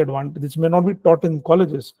have the advantage. This may not be taught in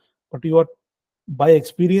colleges, but you are, by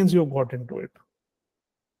experience, you've got into it.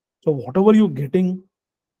 So whatever you're getting,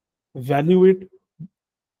 value it,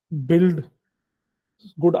 build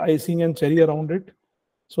good icing and cherry around it,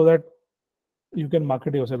 so that you can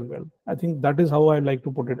market yourself well. I think that is how I like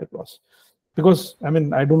to put it across. Because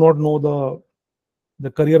I do not know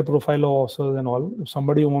the career profile of officers and all. If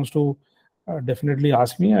somebody wants to definitely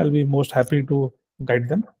ask me, I'll be most happy to guide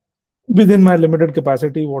them within my limited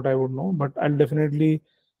capacity, what I would know, but I'll definitely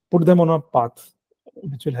put them on a path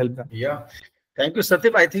which will help them. Yeah, thank you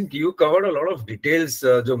Satyam. I think you covered a lot of details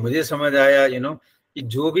जो मुझे समझ आया, कि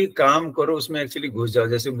जो भी काम करो उसमें एक्चुअली घुस जाओ.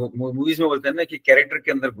 जैसे मूवीज में बोलते हैं ना कि कैरेक्टर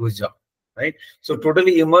के अंदर घुस जाओ, right. So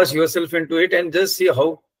totally immerse yourself into it and just see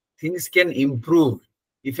how things can improve.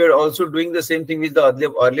 If you're also doing the same thing which the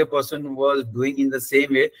earlier person was doing in the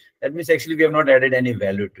same way, that means actually we have not added any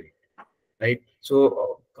value to it, right?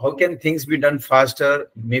 So how can things be done faster,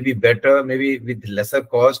 maybe better, maybe with lesser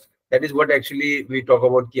cost? That is what actually we talk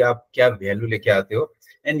about कि आप क्या value लेके आते हो.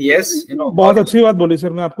 And yes, बहुत अच्छी बात बोली सर.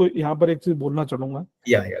 मैं आपको यहाँ पर एक चीज बोलना चाहूंगा.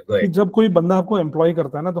 go ahead. कि जब कोई बंदा आपको एम्प्लॉय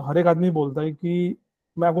करता है ना, तो हर एक आदमी बोलता है कि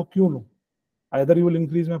मैं आपको क्यों लूं. Either you will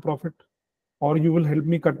increase my profit, or you will help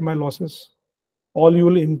me cut my losses, or you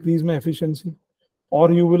will increase my efficiency,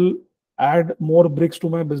 or you will add more bricks to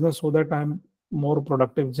my business so that I'm more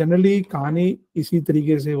productive. Generally कहानी इसी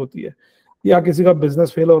तरीके से होती है, या किसी का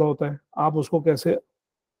business fail हो रहा होता है, आप उसको कैसे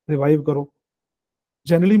रिवाइव करो.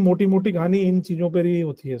 जनरली मोटी मोटी कहानी इन चीजों पर ही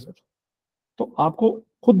होती है सर. तो आपको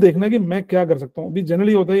खुद देखना है कि मैं क्या कर सकता हूँ. अभी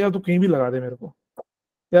जनरली होता है यार तो कहीं भी लगा दे मेरे को,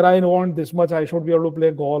 यार I want this much, I should be able to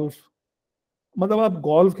play golf. मतलब आप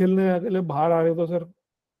गोल्फ खेलने के लिए बाहर आ रहे हो तो सर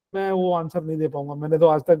मैं वो आंसर नहीं दे पाऊंगा. मैंने तो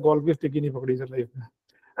आज तक गोल्फ की स्टिक ही नहीं पकड़ी सर लाइफ में.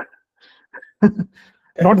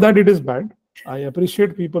 Not that it is bad, I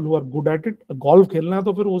appreciate people who are good at it. Golf खेलना है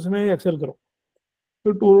तो फिर उसमें एक्सेल करो,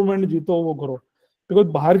 फिर टूर्नामेंट जीतो, वो करो.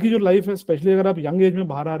 बिकॉज बाहर की जो लाइफ है, स्पेशली अगर आप यंग एज में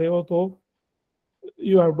बाहर आ रहे हो, तो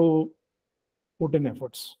you have to put in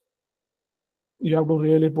efforts. You have to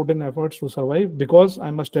really put in efforts to survive, because I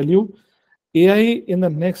must tell you, AI in the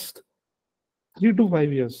next 3 to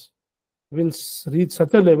 5 years will reach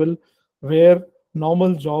such a level where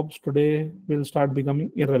normal jobs today will start becoming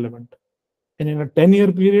irrelevant. And in a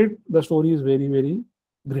 10-year period, the story is very, very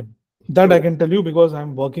grim. That I can tell you because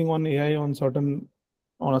I'm working on AI on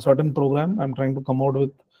a certain program. I'm trying to come out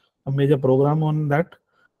with a major program on that.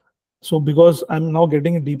 So because I'm now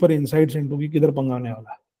getting deeper insights into कि किधर पंगा आने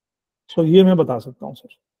वाला है. So ये मैं बता सकता हूँ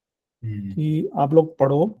सर कि आप लोग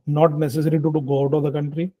पढ़ो, not necessary to go out of the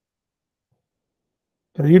country,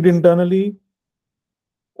 read internally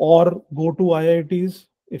or go to IITs.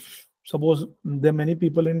 If suppose there are many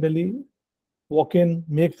people in Delhi, walk in,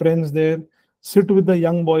 make friends there, sit with the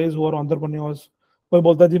young boys who are entrepreneurs. कोई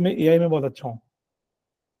बोलता है जी मैं AI में बहुत अच्छा हूँ.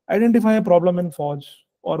 Identify a problem in फौज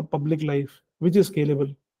or public life which is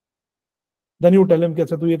scalable. Then you tell him कि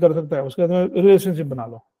अच्छा तू ये कर सकता है, उसके बाद रिलेशनशिप बना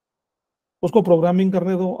लो, उसको प्रोग्रामिंग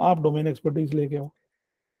करने दो, आप डोमेन एक्सपर्टीज लेके आओ.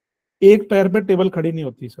 एक पैर पे टेबल खड़ी नहीं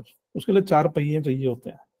होती सर, उसके लिए 4 पहिए चाहिए होते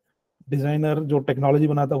हैं. डिजाइनर जो टेक्नोलॉजी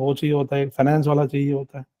बनाता है वो चाहिए होता है, एक फाइनेंस वाला चाहिए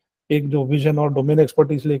होता है, एक जो विजन और डोमेन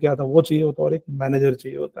एक्सपर्टीज लेके आता है वो चाहिए होता है, और एक मैनेजर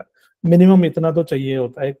चाहिए होता है. मिनिमम इतना तो चाहिए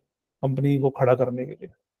होता है एक कंपनी को खड़ा करने के लिए.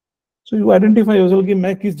 सो यू आइडेंटिफाई योरसेल्फ कि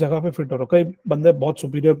मैं किस जगह पे फिट हो रहा हूँ. कई बंदे बहुत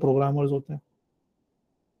सुपीरियर प्रोग्रामर्स होते हैं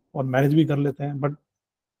और मैनेज भी कर लेते हैं, बट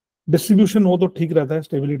डिस्ट्रीब्यूशन हो तो ठीक रहता है,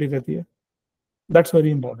 स्टेबिलिटी रहती है. That's very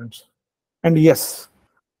important. And yes,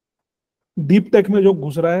 deep tech में जो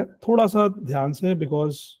घुस रहा है थोड़ा सा ध्यान से,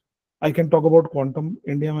 because I can talk about quantum.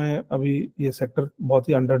 India में अभी ये सेक्टर बहुत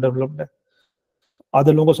ही अंडर डेवलप्ड है.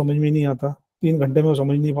 आधे लोगों को समझ में नहीं आता, 3 घंटे में वो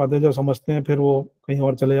समझ नहीं पाते, जो समझते हैं फिर वो कहीं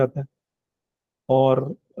और चले जाते हैं.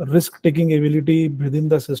 और risk taking ability with in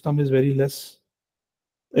the system is very less.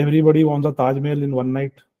 Everybody wants a Taj Mahal in one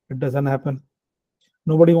night. It doesn't happen.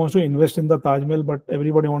 Nobody wants to invest in the Taj Mahal, but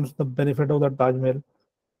everybody wants the benefit of that Taj Mahal.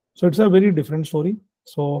 So it's a very different story.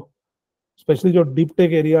 So specially जो deep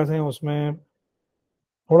tech areas हैं उसमें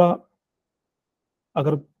थोड़ा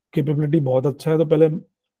अगर capability बहुत अच्छा है तो पहले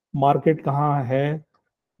मार्केट कहाँ है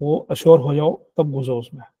वो अश्योर हो जाओ, तब घुसो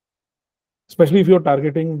उसमें. Specially if you are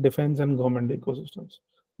targeting defence and government ecosystems.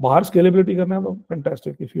 बाहर स्केलेबिलिटी करना है तो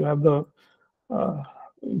fantastic. If you have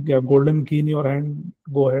the golden की in your hand,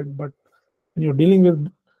 go ahead. But when you are dealing with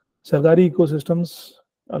सरकारी ecosystems,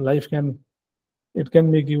 life can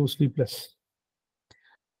make you sleepless.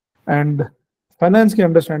 And finance की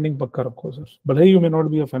understanding पक्का रखो sir. भले ही you may not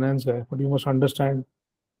be a finance guy, but you must understand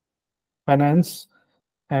finance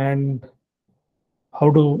and how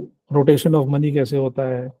to rotation of money कैसे होता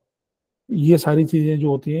है. ये सारी चीज़ें जो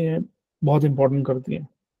होती हैं बहुत इंपॉर्टेंट करती हैं.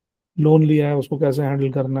 लोन लिया है उसको कैसे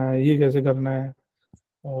हैंडल करना है, ये कैसे करना है,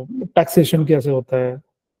 टैक्सेशन कैसे होता है,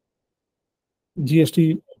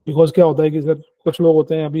 जीएसटी. बिकॉज क्या होता है कि सर कुछ लोग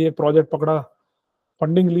होते हैं, अभी एक प्रोजेक्ट पकड़ा,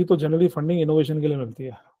 फंडिंग ली, तो जनरली फंडिंग इनोवेशन के लिए मिलती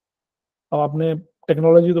है. अब आपने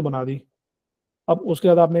टेक्नोलॉजी तो बना दी, अब उसके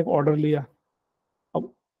बाद आपने एक ऑर्डर लिया,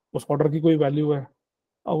 अब उस ऑर्डर की कोई वैल्यू है,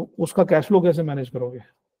 अब उसका कैश फ्लो कैसे मैनेज करोगे.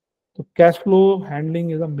 तो cash flow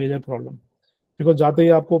handling is a major problem. Because जाते ही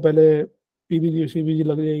आपको पहले पीबीजी सीबीजी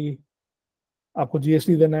लग जाएगी, आपको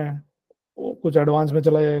जीएसटी देना है, कुछ एडवांस में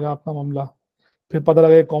चला जाएगा आपका मामला. फिर पता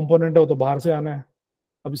लगे कंपोनेंट है वो तो बाहर से आना है,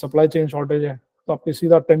 अभी सप्लाई चेन शॉर्टेज है, तो आपकी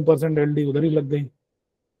सीधा 10% एलडी उधर ही लग गई.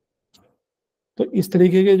 तो इस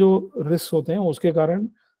तरीके के जो रिस्क होते हैं उसके कारण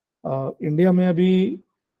इंडिया में अभी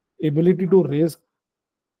ability to raise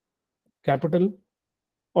capital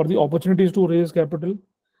or the opportunities to raise capital,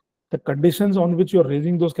 the conditions on which you are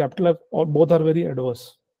raising those capital are, or both are very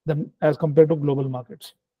adverse than as compared to global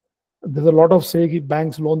markets. There's a lot of say कि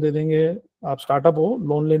banks loan दे देंगे, आप startup हो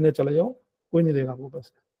loan लेने चले जाओ, कोई नहीं देगा आपको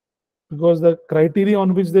पैसे. Because the criteria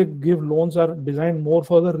on which they give loans are designed more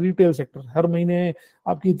for the retail sector. हर महीने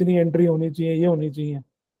आपकी इतनी एंट्री होनी चाहिए, ये होनी चाहिए,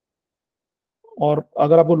 और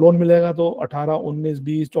अगर आपको लोन मिलेगा तो 18, 19,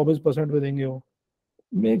 20, 24% पे देंगे वो.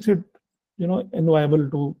 Makes it इनवायबल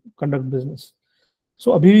to conduct business.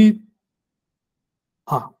 सो अभी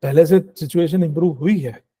हाँ, पहले से सिचुएशन इंप्रूव हुई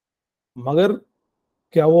है, मगर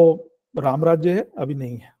क्या वो राम राज्य है? अभी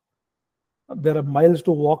नहीं है. There are miles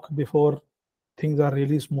to walk before things are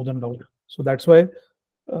really smoothened out. So that's why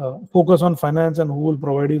focus on finance and who will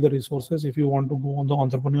provide you the resources if you want to go on the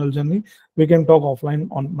entrepreneurial journey. We can talk offline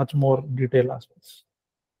on much more detailed aspects.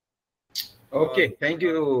 Okay, thank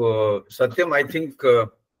you, Satyam. I think a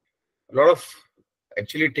lot of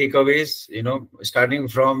actually takeaways, starting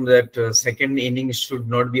from that second innings should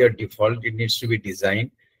not be a default. It needs to be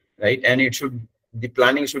designed, right? And the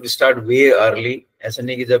planning should start way early. ऐसा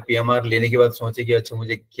नहीं कि जब PMR लेने के बाद सोचे कि अच्छा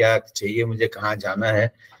मुझे क्या चाहिए, मुझे कहाँ जाना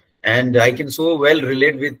है. And I can so well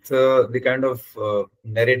relate with the kind of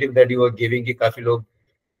narrative that you are giving कि काफी लोग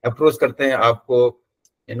अप्रोच करते हैं आपको,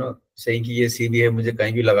 सही कि ये CV है, मुझे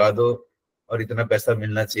कहीं भी लगा दो और इतना पैसा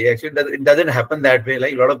मिलना चाहिए. Actually, it doesn't happen that way.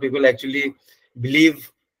 Like a lot of people actually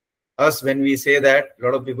believe us when we say that. A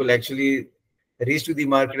lot of people actually reach to the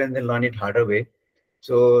market and then learn it harder way.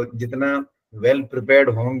 So जितना well prepared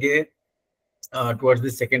होंगे towards the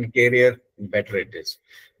second career, better it is.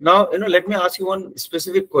 Now, let me ask you one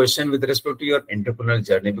specific question with respect to your entrepreneurial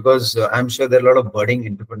journey, because I'm sure there are a lot of budding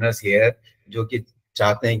entrepreneurs here जो कि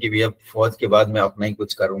चाहते हैं कि भैया फौज के बाद मैं अपना ही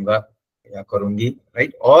कुछ करूंगा या करूंगी,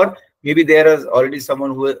 right? Or maybe there is already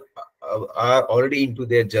someone who are already into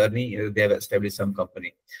their journey, they have established some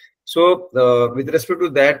company. So, with respect to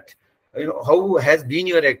that, how has been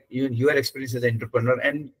your experience as an entrepreneur,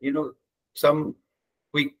 and some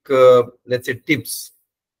quick, let's say, tips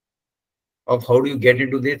of how do you get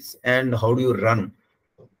into this and how do you run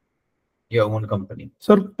your own company?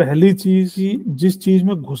 Sir, पहली चीज ही, जिस चीज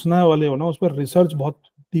में घुसने वाले हो ना, उस पर रिसर्च बहुत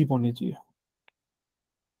डीप होनी चाहिए.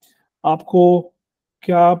 आपको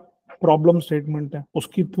क्या प्रॉब्लम स्टेटमेंट है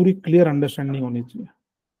उसकी पूरी क्लियर अंडरस्टैंडिंग होनी चाहिए.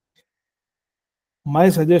 My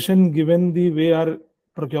suggestion, given the way our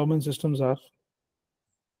procurement systems are,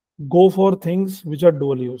 go for things which are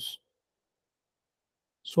dual use,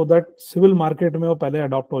 so that civil market में वो पहले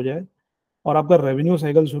अडॉप्ट हो जाए और आपका रेवेन्यू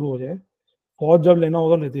साइकिल शुरू हो जाए. फौज जब लेना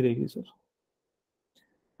होगा लेती रहेगी सर.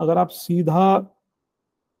 अगर आप सीधा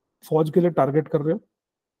फौज के लिए टारगेट कर रहे हो,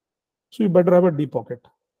 so you better have a deep pocket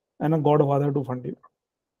and a godfather to fund you.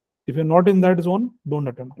 If you're not in that zone, don't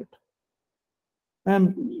attempt it. I am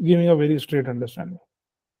giving a very straight understanding.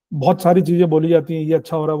 बहुत सारी चीजें बोली जाती हैं, ये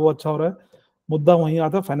अच्छा हो रहा है, वो अच्छा हो रहा है. मुद्दा वहीं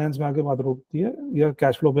आता है, फाइनेंस में आके बात रुकती है या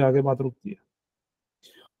कैश फ्लो पे आके बात रुकती है.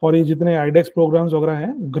 और ये जितने आईडेक्स प्रोग्राम्स वगैरह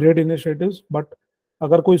हैं, ग्रेट इनिशिएटिव्स, बट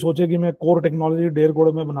अगर कोई सोचे कि मैं कोर टेक्नोलॉजी 1.5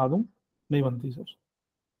 करोड़ में बना दूं, नहीं बनती सर.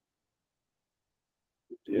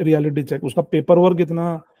 रियलिटी चेक, उसका पेपर वर्क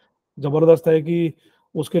इतना जबरदस्त है कि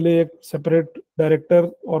उसके लिए एक सेपरेट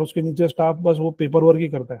डायरेक्टर और उसके नीचे स्टाफ बस वो पेपर वर्क ही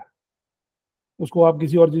करता है. उसको आप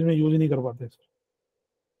किसी और चीज में यूज नहीं कर पाते.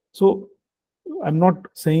 सो I am not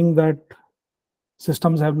saying that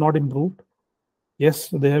systems have not improved. Yes,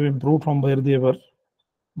 they have improved from where they were,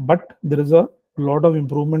 but there is a lot of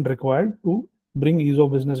improvement required to bring ease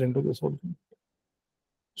of business into this whole thing.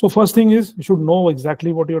 So first thing is, you should know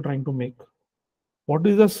exactly what you're trying to make. What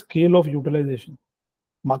is the scale of utilization?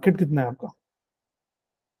 Market कितना है आपका?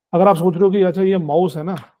 अगर आप सोच रहे हो कि अच्छा ये माउस है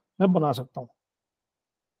ना, मैं बना सकता हूँ,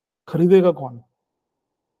 खरीदेगा कौन?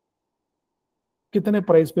 कितने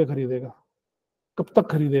प्राइस पे खरीदेगा? कब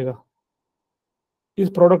तक खरीदेगा? इस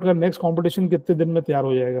प्रोडक्ट का नेक्स्ट कंपटीशन कितने दिन में तैयार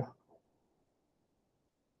हो जाएगा?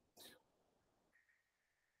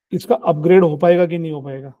 इसका अपग्रेड हो पाएगा कि नहीं हो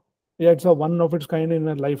पाएगा? या it's a one of its kind in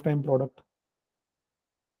a life time product?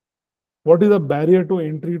 What is the barrier to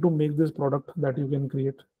entry to make this product that you can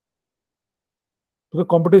create? क्योंकि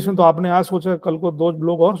कंपटीशन तो आपने आज सोचा, कल को 2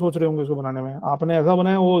 लोग और सोच रहे होंगे उसको बनाने में. आपने ऐसा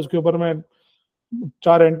बनाया, वो उसके ऊपर में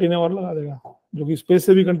 4 एंटीने और लगा देगा, जो कि स्पेस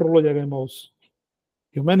से भी कंट्रोल हो जाएगा mouse.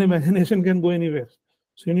 Human imagination can go anywhere.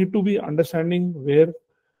 So you need to be understanding where.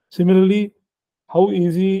 Similarly, how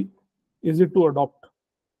easy is it to adopt?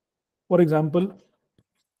 For example,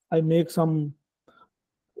 I make some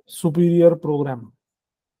superior program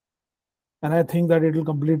and I think that it will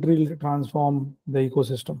completely transform the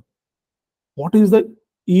ecosystem. What is the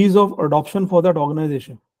ease of adoption for that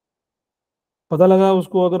organization? पता लगा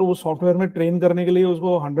उसको, अगर वो software में train करने के लिए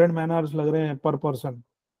उसको 100 मैन आवर्स लग रहे हैं पर पर्सन,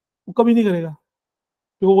 वो कभी नहीं करेगा.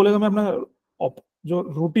 क्योंकि वो बोलेगा मैं अपना जो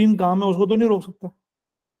रूटीन काम है उसको तो नहीं रोक सकता,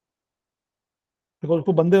 बिकॉज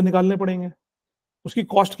उसको बंदे निकालने पड़ेंगे. उसकी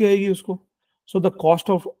कॉस्ट क्या आएगी उसको? So the cost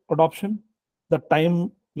of adoption, the time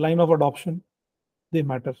line of adoption, they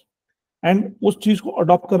matter. And उस चीज को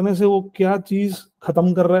अडॉप्ट करने से वो क्या चीज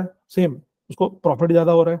खत्म कर रहा है? सेम, उसको प्रॉफिट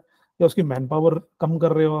ज्यादा हो रहा है, या उसकी मैन पावर कम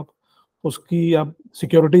कर रहे हो आप, उसकी आप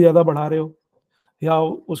सिक्योरिटी ज्यादा बढ़ा रहे हो, या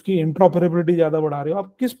उसकी इंट्रॉपरेबिलिटी ज्यादा बढ़ा रहे हो,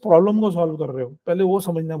 आप किस प्रॉब्लम को सॉल्व कर रहे हो? पहले वो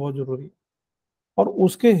समझना बहुत जरूरी है. और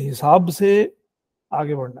उसके हिसाब से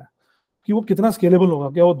आगे बढ़ना है कि वो कितना स्केलेबल होगा,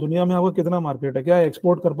 क्या वो दुनिया में आपका कितना मार्केट है, क्या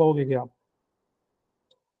एक्सपोर्ट कर पाओगे क्या आप।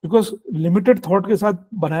 बिकॉज लिमिटेड थॉट के साथ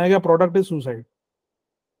बनाया गया product is suicide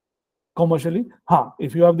commercially.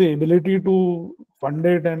 If you have the ability to fund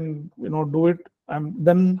it and do it,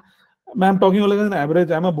 then I'm talking like an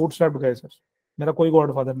average. I'm a bootstrapped guy, sir. मेरा कोई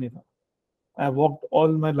godfather नहीं था. I walked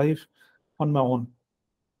all my life on my own.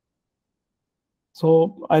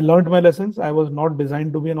 So I learned my lessons. I was not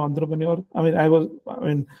designed to be an entrepreneur.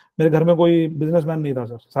 मेरे घर में कोई businessman नहीं था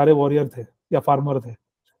सर, सारे warrior थे या farmer थे.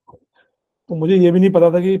 तो मुझे ये भी नहीं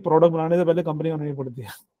पता था कि प्रोडक्ट बनाने से पहले कंपनी बनानी पड़ती है.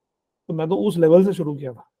 तो मैं तो उस लेवल से शुरू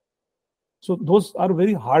किया था. So those are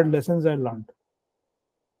very hard lessons I learned.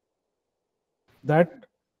 That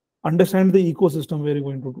understand the ecosystem where you're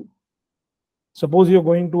going to do. Suppose you're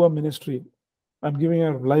going to a ministry. I'm giving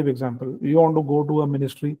a live example. You want to go to a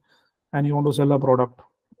ministry and you want to sell a product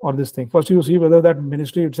or this thing. First, you see whether that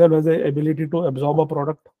ministry itself has the ability to absorb a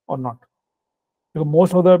product or not. Because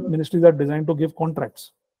most of the ministries are designed to give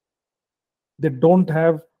contracts. They don't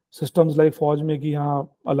have systems like फौज में कि हाँ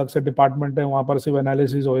अलग से department है, वहां पर सिर्फ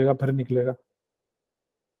एनालिसिस होएगा फिर निकलेगा.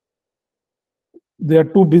 They are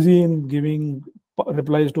too busy in giving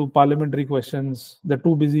replies to parliamentary questions. They're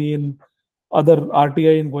too busy in other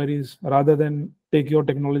RTI inquiries rather than take your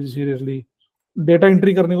technology seriously. Data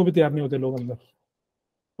entry करने को भी तैयार नहीं होते लोग अंदर.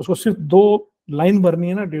 उसको सिर्फ 2 लाइन भरनी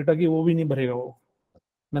है ना डेटा की, वो भी नहीं भरेगा वो.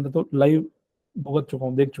 मैं तो लाइव भुगत चुका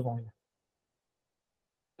हूँ, देख चुका हूँ.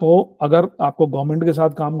 तो अगर आपको गवर्नमेंट के साथ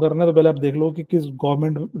काम करना है तो पहले आप देख लो कि किस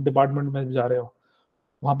गवर्नमेंट डिपार्टमेंट में जा रहे हो,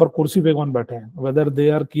 वहां पर कुर्सी पे कौन बैठे हैं, वेदर दे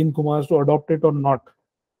आर कीन कुमार टू अडॉप्ट इट और नॉट,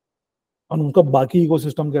 और उनका बाकी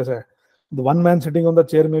इकोसिस्टम कैसा है. The one man sitting on the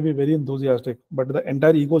chair may be very enthusiastic, but the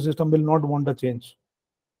entire ecosystem will not want a change.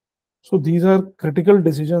 So these are critical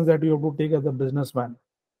decisions that you have to take as a businessman.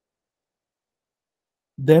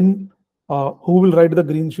 Then who will write the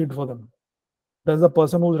green sheet for them? Does the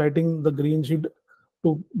person who's writing the green sheet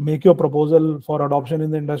to make your proposal for adoption in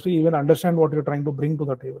the industry even understand what you're trying to bring to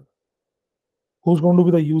the table? Who's going to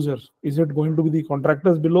be the user? Is it going to be the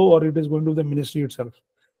contractors below, or it is going to be the ministry itself?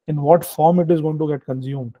 In what form it is going to get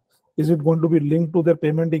consumed? Is it going to be linked to their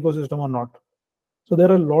payment ecosystem or not? So there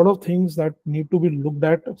are a lot of things that need to be looked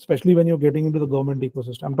at, especially when you're getting into the government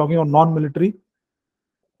ecosystem. I'm talking on non-military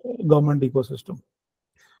government ecosystem.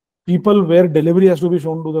 People where delivery has to be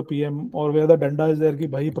shown to the PM, or where the danda is there कि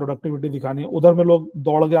भाई productivity दिखानी है, उधर में लोग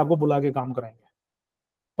दौड़ के आपको बुला के काम कराएंगे.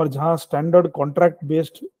 पर जहाँ standard contract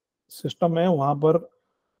based system है, वहां पर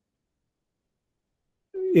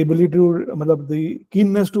ability to, मतलब the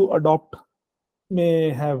keenness to adopt may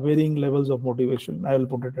have varying levels of motivation. I will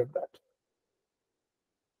put it at that.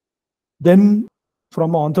 Then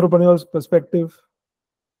from an entrepreneur's perspective,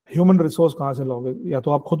 human resource कहाँ से लोगे? या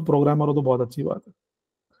तो आप खुद प्रोग्रामर हो तो बहुत अच्छी बात है.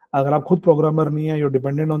 अगर आप खुद प्रोग्रामर नहीं है, you are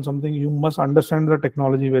dependent on something, you must understand the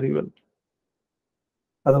technology very well,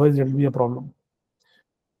 otherwise it will be a problem.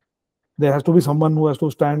 There has to be someone who has to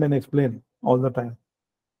stand and explain all the time.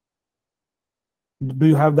 Do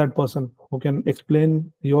you have that person who can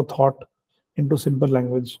explain your thought into simple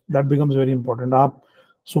language? That becomes very important. आप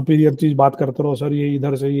superior चीज बात करते रहो, sir ये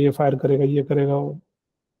इधर से ये fire करेगा, ये करेगा,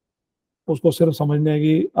 उसको सिर्फ समझने है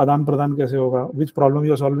कि आदान प्रदान कैसे होगा, विच प्रॉब्लम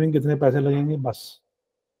यू आर सॉल्विंग, कितने पैसे लगेंगे, बस.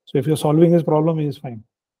 So if you're solving his problem, he is fine.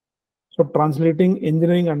 So translating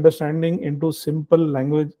engineering understanding into simple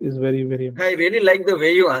language is very, very important. I really like the way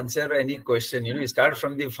you answer any question. You start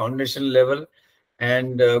from the foundation level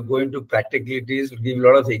and go into practicalities, give a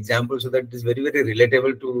lot of examples so that it is very, very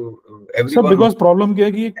relatable to everyone. Sir, because problem क्या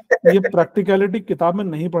है कि ये practicality किताब में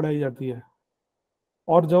नहीं पढ़ाई जाती है,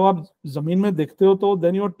 और जब आप जमीन में देखते हो तो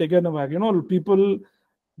then you are taken aback. People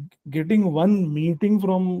getting one meeting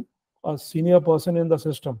from a senior person in the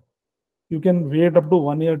system, you can wait up to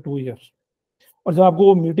 1 year, 2 years. और जब आपको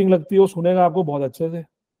वो मीटिंग लगती है, वो सुनेगा आपको बहुत अच्छे से,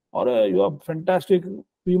 और you are fantastic,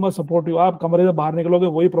 we must support you. आप कमरे से बाहर निकलोगे,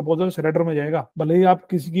 वही प्रपोजल श्रेडर में जाएगा, भले ही आप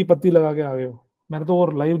किसी की पत्ती लगा के आ गए हो. मैंने तो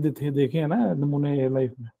और लाइव देखे हैं ना नमूने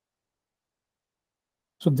लाइफ में.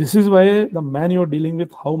 So this is why the man you're dealing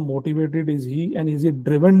with, how motivated is he, and is he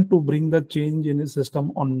driven to bring the change in his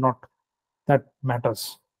system or not? That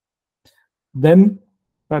matters. Then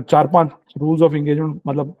 4-5 rules of engagement,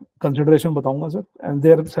 मतलब consideration बताऊंगा sir, and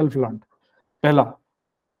their self learn. पहला,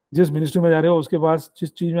 जिस ministry में जा रहे हो उसके पास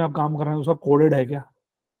जिस चीज में आप काम कर रहे हैं उसका कोडेड है क्या,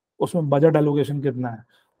 उसमें बजट एलोकेशन कितना है,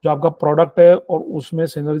 जो आपका प्रोडक्ट है और उसमें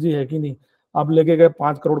सिनर्जी है कि नहीं. आप लेके गए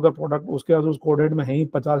 5 करोड़ का प्रोडक्ट, उसके बाद उस कोडेड में है ही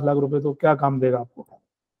 50 लाख रुपए, तो क्या काम देगा आपको.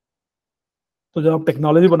 तो जब आप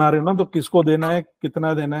टेक्नोलॉजी बना रहे हो ना, तो किसको देना है,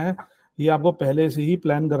 कितना देना है, ये आपको पहले से ही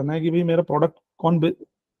प्लान करना है कि भाई मेरा प्रोडक्ट कौन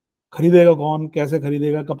खरीदेगा कौन, कैसे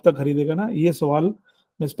खरीदेगा, कब तक खरीदेगा ना, ये सवाल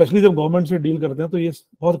स्पेशली जब गवर्नमेंट से डील करते हैं तो ये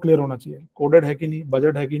बहुत क्लियर होना चाहिए, कोडेड है कि नहीं,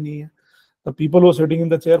 बजट है कि नहीं है, the people who sitting in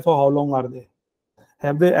the chair for how long are they,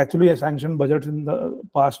 have they actually sanction budget in the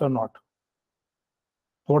past और not,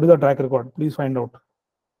 what is the track record, please find out,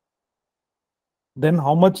 then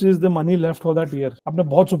how much is the money left for that year. आपने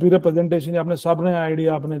बहुत superior presentation, आपने सब ने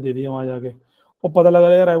idea आपने दे दिया वहां जाके, और पता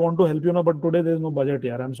लगा यार I want to help you ना but today there is no budget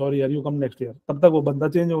यार, आई एम सॉरी यार, यू कम नेक्स्ट ईयर, तब तक वो बंदा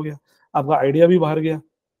चेंज हो गया, आपका आइडिया भी बाहर गया,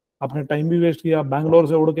 आपने टाइम भी वेस्ट किया, बैंगलोर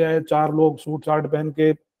से उड़ के आए 4 लोग सूट साट पहन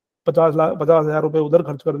के 50,000 रुपए उधर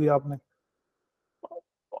खर्च कर दिया आपने,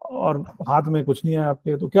 और हाथ में कुछ नहीं है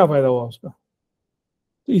आपके, तो क्या फायदा हुआ उसका।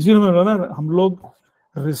 तो इसीलिए मैं बोला ना, हम लोग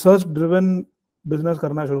रिसर्च ड्रिवन बिजनेस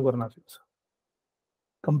करना शुरू करना चाहिए,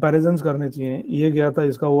 कंपैरिजंस करने चाहिए, ये गया था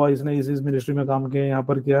इसका हुआ, इसने इस मिनिस्ट्री में काम किया, यहाँ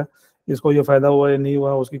पर किया, इसको ये फायदा हुआ या नहीं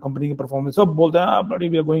हुआ, उसकी कंपनी की परफॉर्मेंस, सब बोलते हैं आप बड़ी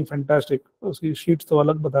वी आर गोइंग फैंटास्टिक, उसकी शीट्स तो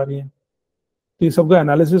अलग बता रही हैं। तो ये सबका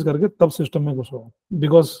एनालिसिस करके तब सिस्टम में घुसो,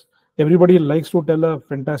 because everybody likes to tell a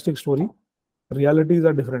fantastic story, realities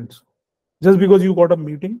are different. Just because you got a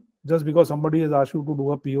meeting, just because somebody has asked you to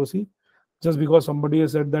do a POC, just because somebody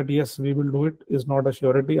has said that yes we will do it, is not a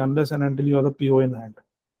surety unless and until you have the PO in hand.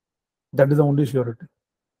 That is the only surety.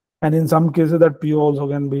 And in some cases that PO also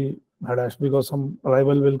can be harassed because some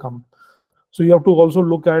rival will come. So you have to also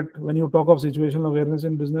look at, when you talk of situational awareness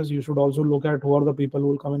in business, you should also look at who are the people who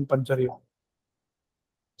will come and puncture you.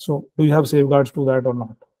 So do you have safeguards to that or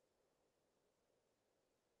not?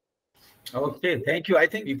 Okay, thank you. I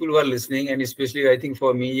think people who are listening, and especially I think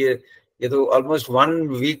for me, almost 1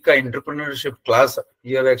 week का entrepreneurship class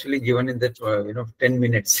you have actually given in that 10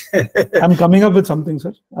 minutes. I'm coming up with something,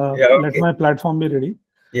 sir. Yeah, okay. Let my platform be ready.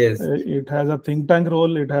 Yes. It has a think tank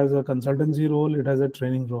role, it has a consultancy role, it has a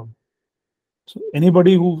training role. So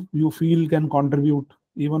anybody who you feel can contribute,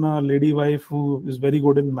 even a lady wife who is very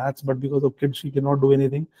good in maths, but because of kids she cannot do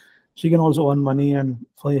anything, she can also earn money and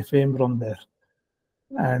fame from there.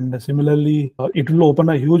 And similarly, it will open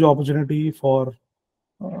a huge opportunity for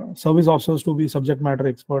service officers to be subject matter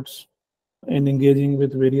experts in engaging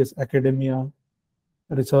with various academia,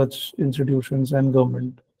 research institutions and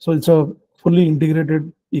government. So it's a fully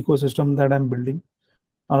integrated ecosystem that I'm building.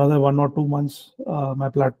 Another 1 or 2 months,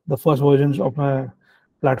 the first versions of my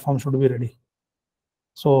platform should be ready.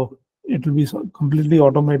 So it will be completely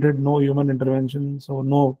automated, no human intervention, so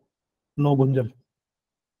no gunjal.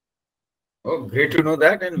 Oh, great to know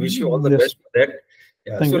that, and wish you all the best for that.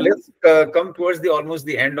 Yeah. Thank so you. Let's come towards almost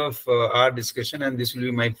the end of our discussion, and this will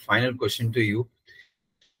be my final question to you.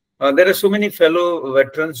 There are so many fellow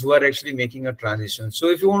veterans who are actually making a transition. So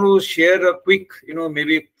if you want to share a quick,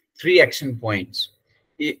 maybe 3 action points,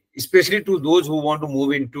 especially to those who want to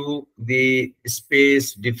move into the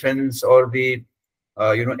space, defense, or the,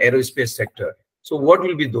 aerospace sector. So what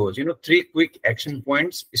will be those, 3 quick action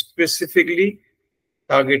points specifically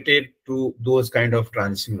targeted to those kind of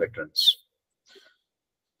transition veterans?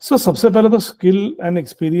 So सबसे पहले तो skill and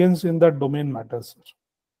experience in that domain matters.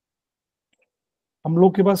 हम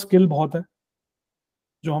लोग के पास skill बहुत है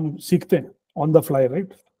जो हम सीखते हैं ऑन द फ्लाई,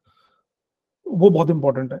 राइट, वो बहुत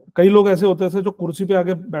इंपॉर्टेंट है। कई लोग ऐसे होते हैं जो कुर्सी पे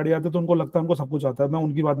आके बैठ जाते हैं तो उनको लगता है उनको सब कुछ आता है, मैं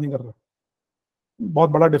उनकी बात नहीं कर रहा, बहुत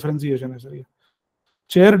बड़ा डिफरेंशिएशन है सर ये।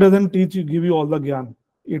 Chair doesn't teach you, give you all the ज्ञान,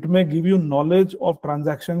 it may give you knowledge of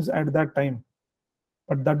transactions at that time,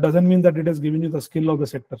 but that doesn't mean that it has given you the skill of the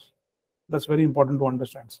sector. That's very important to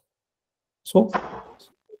understand. So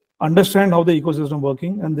understand how the ecosystem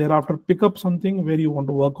working and thereafter pick up something where you want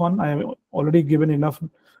to work on. I have already given enough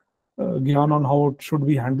gyan on how it should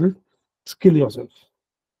be handled. Skill yourself,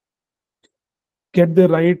 get the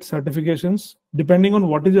right certifications depending on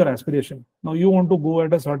what is your aspiration. Now you want to go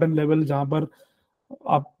at a certain level जहां पर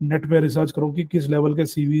आप net पे research करो कि किस level के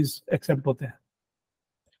CVs accept होते हैं,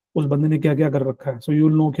 उस बंदे ने क्या क्या कर रखा है, सो यू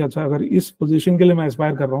विल नो कि अच्छा अगर इस पोजीशन के लिए मैं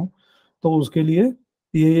एस्पायर कर रहा हूँ तो उसके लिए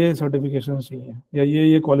ये सर्टिफिकेशन चाहिए या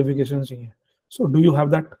ये क्वालिफिकेशन चाहिए. So do you have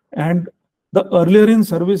that? And the earlier in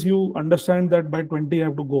service you understand that by 20 you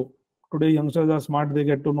have to go. Today youngsters are smart, they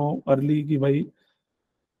get to know early कि भाई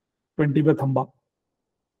 20 पे थंबा.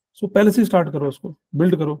 So पहले से start करो उसको,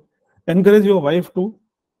 build करो. Encourage your wife to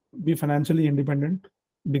be financially independent,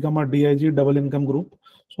 become a DIG, double income group,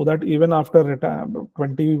 so that even after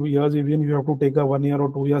 20 years, even you have to take a 1 year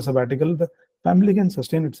or 2 year sabbatical, the family can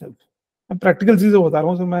sustain itself. मैं practical चीजें बता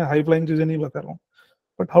रहा हूँ, मैं high flying चीजें नहीं बता रहा हूँ.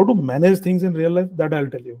 But how to manage things in real life, that I'll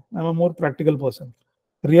tell you. I'm a more practical person,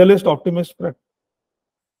 realist, optimist.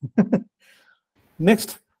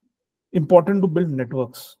 Next, important to build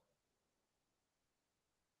networks.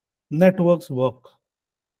 Networks work,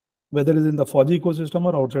 whether it is in the Fauji ecosystem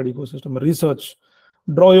or outside ecosystem. Research,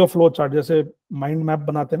 draw your flow chart. जैसे mind map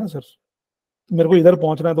बनाते हैं ना sir, मेरे को इधर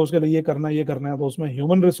पहुंचना है तो उसके लिए ये करना है, तो उसमें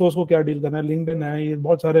ह्यूमन रिसोर्स को क्या डील करना है, लिंक्डइन है, ये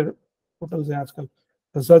बहुत सारे पोर्टल्स हैं आजकल,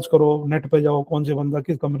 रिसर्च करो, नेट पे जाओ, कौन से बंदा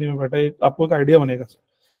किस कंपनी में बैठा है, आपको एक आइडिया बनेगा।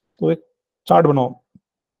 तो एक चार्ट बनाओ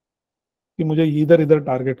कि मुझे इधर इधर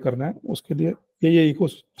टारगेट करना है, उसके लिए ये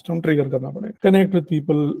इकोसिस्टम ट्रिगर करना पड़ेगा। Connect with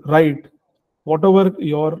people, right, what ever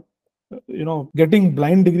your getting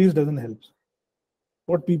blind degrees doesn't help.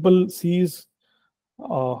 What people sees,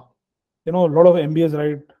 a lot of MBAs,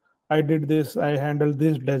 right? I did this, I handled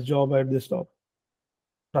this desk job at this job.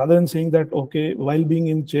 Rather than saying that, okay, while being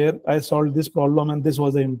in chair, I solved this problem and this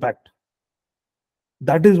was the impact.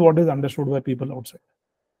 That is what is understood by people outside.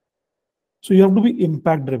 So you have to be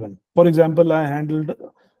impact driven. For example, I handled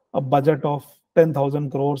a budget of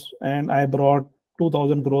 10,000 crores and I brought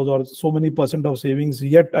 2,000 crores or so many percent of savings,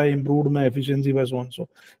 yet I improved my efficiency by so and so.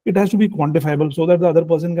 It has to be quantifiable so that the other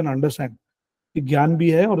person can understand. कि ज्ञान भी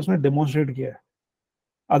है और उसने demonstrate किया है.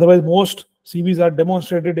 Otherwise, most CVs are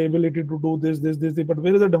demonstrated ability to do this, but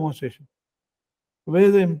where is the demonstration? Where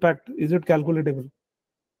is the impact? Is it calculatable?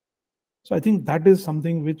 So I think that is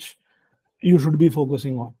something which you should be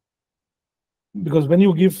focusing on. Because when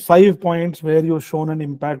you give 5 points where you've shown an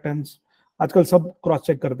impact, and आजकल सब cross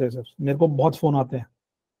check करते हैं sir, मेरे को बहुत phone आते हैं,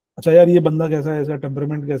 अच्छा यार ये बंदा कैसा है, इसका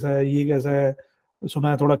टेम्परामेंट कैसा है, ये कैसा है,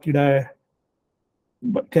 सुना है थोड़ा कीड़ा है,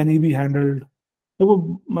 कैन ही बी हैंडल्ड।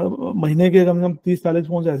 देखो महीने के कम से कम 30-40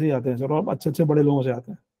 फोन ऐसे ही आते हैं सर, और अच्छे अच्छे बड़े लोगों से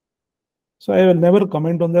आते हैं। सो I will never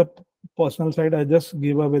comment on the personal side, I just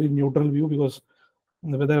give a very neutral view, because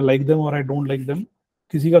whether I like them और आई डोंट लाइक देम,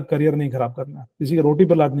 किसी का करियर नहीं खराब करना, किसी की रोटी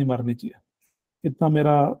पर लात नहीं मारनी चाहिए, इतना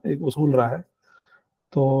मेरा एक उसूल रहा है,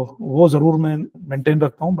 तो वो जरूर मैं मेंटेन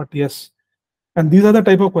रखता हूँ। But yes, and these are the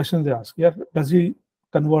type of questions they ask, यार does he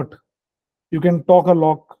convert, you can talk a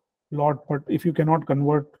lot, but if you cannot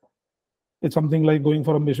convert, it's something like going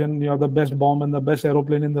for a mission, you have the best bomb and the best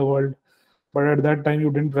aeroplane in the world, but at that time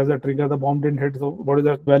you didn't press the trigger, the bomb didn't hit, so what is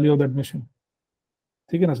the value of that mission?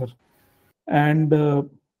 ठीक है ना sir? And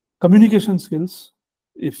communication skills,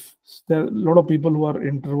 if there are a lot of people who are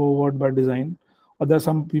introvert by design, or there are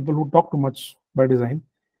some people who talk too much by design,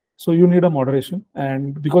 so you need a moderation,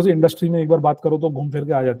 and because industry में एक बार बात करो तो घूम फिर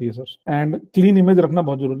के आ जाती है सर, and clean image रखना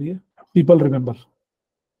बहुत जरूरी है, people remember,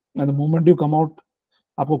 and the moment you come out,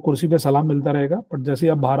 आपको कुर्सी पे सलाम मिलता रहेगा, बट जैसे ही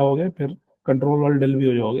आप बाहर आओगे फिर कंट्रोल वाले डेल भी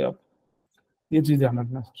हो जाओगे आप, ये चीज ध्यान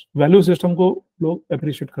रखना सर, वैल्यू सिस्टम को लोग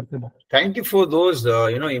अप्रिशिएट करते हैं। Thank you for those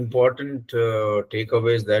important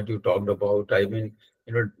takeaways that you talked about. I mean,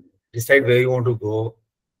 decide where you want to go,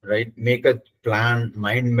 right? Make a plan,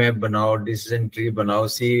 mind map banao, decision tree banao,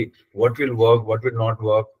 see what will work, what will not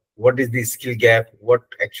work, what is the skill gap, what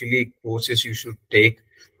actually courses you should take,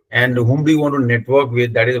 and whom do you want to network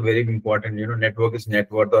with. That is a very important, network is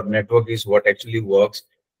net worth, or network is what actually works.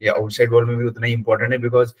 Yeah, outside world may be utna important hai,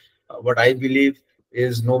 because what I believe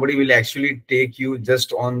is nobody will actually take you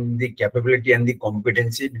just on the capability and the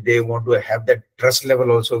competency. They want to have that trust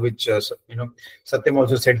level also, which Satyam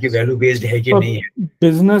also said ki value based hai ki nahi hai.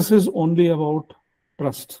 Business is only about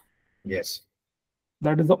trust. Yes,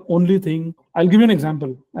 that is the only thing. I'll give you an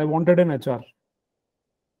example. I wanted an HR.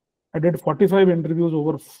 I did 45 interviews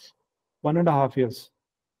over 1.5 years,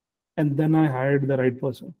 and then I hired the right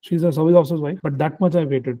person. She's a service officer's wife, but that much I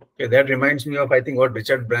waited. Okay, that reminds me of, I think, what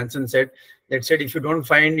Richard Branson said. That said, if you don't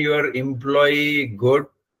find your employee good,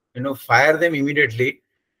 fire them immediately.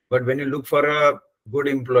 But when you look for a good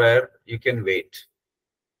employer, you can wait.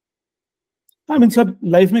 I mean, sir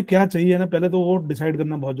life में क्या चाहिए ना, पहले तो वो decide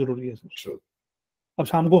करना बहुत जरूरी है सर। True. अब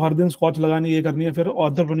शाम को हर दिन स्कॉच लगानी, ये करनी है, फिर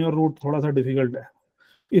एंटरप्रेन्योर रूट थोड़ा सा डिफिकल्ट है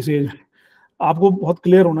इस एज में। आपको बहुत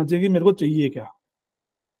क्लियर होना चाहिए कि मेरे को चाहिए क्या,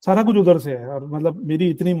 सारा कुछ उधर से है, और मतलब मेरी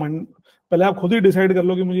इतनी पहले आप खुद ही डिसाइड कर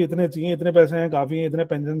लो कि मुझे इतने चाहिए, इतने पैसे हैं काफी हैं, इतने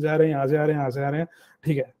पेंशन से आ रहे हैं, यहाँ से आ रहे हैं, यहाँ से आ रहे हैं,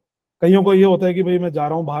 ठीक है। कईयों को ये होता है कि भाई मैं जा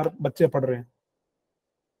रहा हूँ बाहर, बच्चे पढ़ रहे हैं,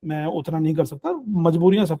 मैं उतना नहीं कर सकता,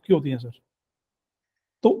 मजबूरियां सबकी होती हैं सर।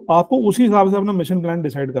 तो आपको उसी हिसाब से अपना मिशन प्लान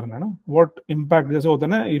डिसाइड करना है ना, व्हाट इम्पैक्ट, जैसे होता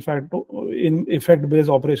है ना इफेक्ट बेस्ड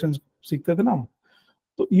ऑपरेशन सीखते थे ना हम,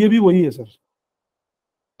 तो ये भी वही है सर,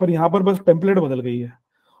 पर यहाँ पर बस टेम्पलेट बदल गई है।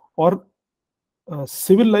 और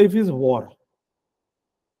civil life is war,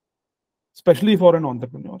 especially for an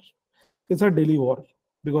entrepreneur. It's a daily war,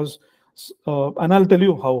 because and I'll tell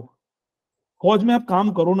you how. फौज में आप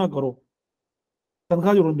काम करो ना करो,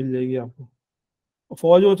 तनख्वाह जरूर मिल जाएगी आपको।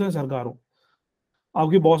 फौज हो चाहे सरकार हो,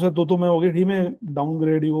 आपकी बॉस है तो मैं होगी ठीक, में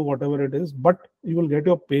downgrade you whatever it is, but you will get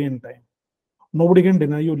your पे in time, nobody can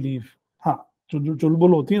deny your leave. हाँ,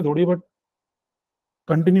 चुलबुल होती है थोड़ी, but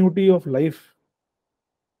continuity of life,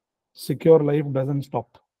 secure life doesn't stop.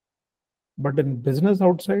 But in business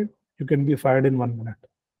outside you can be fired in 1 minute.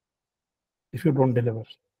 if you don't deliver.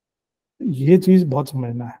 ये चीज बहुत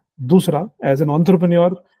समझना है. दूसरा, as an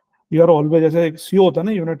entrepreneur you are always, जैसे एक सीईओ होता है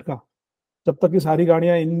ना यूनिट का, जब तक कि सारी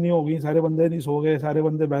गाड़ियां इन नहीं हो गई, सारे बंदे नहीं सो गए, सारे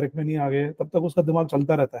बंदे बैरक में नहीं आ गए, तब तक उसका दिमाग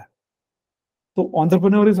चलता रहता है. तो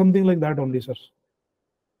entrepreneur is something like that only sir.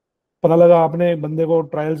 पता लगा आपने बंदे को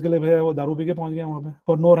ट्रायल्स के लिए भेजा, वो दारू पी के पहुंच गया वहां पे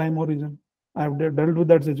फॉर नो राइम और reason. I have dealt with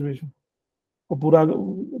that situation. वो पूरा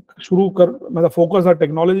शुरू कर, मतलब फोकस है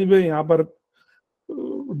टेक्नोलॉजी पे, यहाँ पर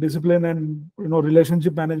डिसिप्लिन एंड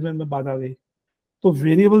रिलेशनशिप मैनेजमेंट में बात आ गई. तो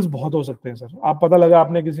वेरिएबल्स बहुत हो सकते हैं सर. आप पता लगा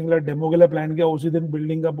आपने किसी के लिए डेमो के लिए प्लान किया, उसी दिन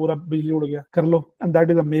बिल्डिंग का पूरा बिजली उड़ गया, कर लो, and that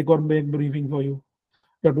is a make और मेक ब्रीफिंग फॉर यू.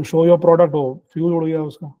 या टू शो योर प्रोडक्ट हो, फ्यूल उड़ गया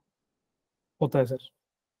उसका, होता है सर.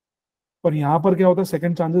 पर यहाँ पर क्या होता है,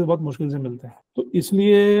 सेकंड चांसेस बहुत मुश्किल से मिलते हैं. तो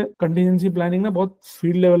इसलिए कंटीजेंसी प्लानिंग ना बहुत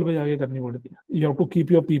फील्ड लेवल पे जाके करनी पड़ती है. You have to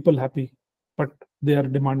keep your people happy, but they are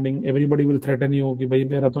demanding. Everybody will threaten you कि भाई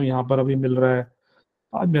मेरा तो यहाँ पर अभी मिल रहा है,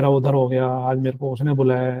 आज मेरा उधर हो गया, आज मेरे को उसने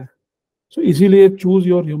बुलाया है. So इसीलिए choose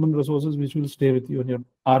your human resources which will stay with you in your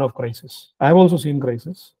hour of crisis. I have also seen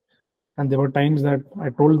crisis, and there were times that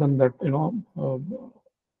I told them that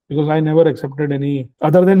because I never accepted any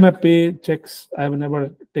other than my pay checks. I have never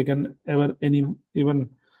taken ever any even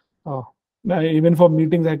even for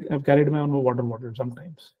meetings. I have carried my own water bottle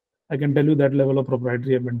sometimes. I can tell you that level of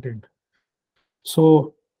proprietary I maintained.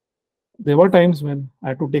 So there were times when I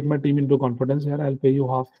had to take my team into confidence. Here, I'll pay you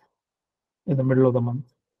half in the middle of the month.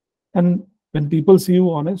 And when people see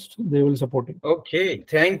you honest, they will support you. Okay,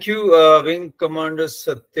 thank you, Wing Commander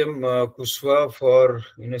Satyam Kushwa, for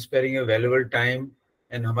sparing your valuable time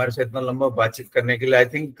and हमारे साथ इतना लंबा बातचीत करने के लिए. I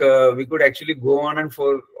think we could actually go on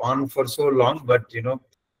for so long, but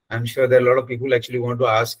I'm sure there are a lot of people actually want to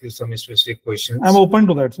ask you some specific questions. I'm open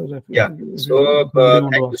to that, sir. Yeah. So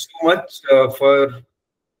thank you so much for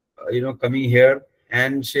coming here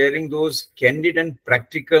and sharing those candid and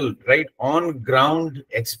practical, right, on ground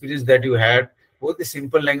experience that you had. Both the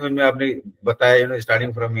simple language में आपने बताया,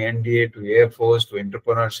 starting from NDA to Air Force to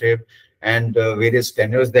entrepreneurship and various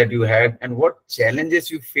tenures that you had, and what challenges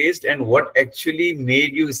you faced, and what actually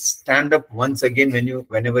made you stand up once again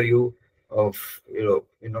whenever you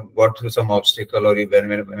got through some obstacle, or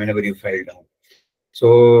whenever you fell down.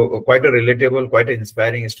 So quite a relatable, quite an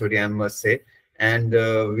inspiring story, I must say. And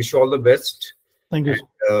wish you all the best. Thank you.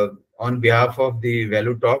 And, on behalf of the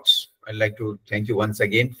Value Talks, I'd like to thank you once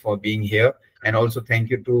again for being here, and also thank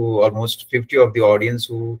you to almost 50 of the audience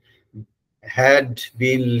who had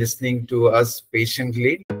been listening to us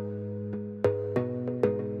patiently.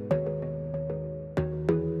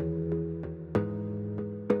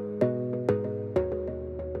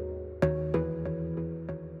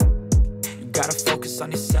 You gotta focus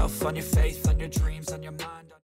on yourself, on your faith, on your dreams, on your mind.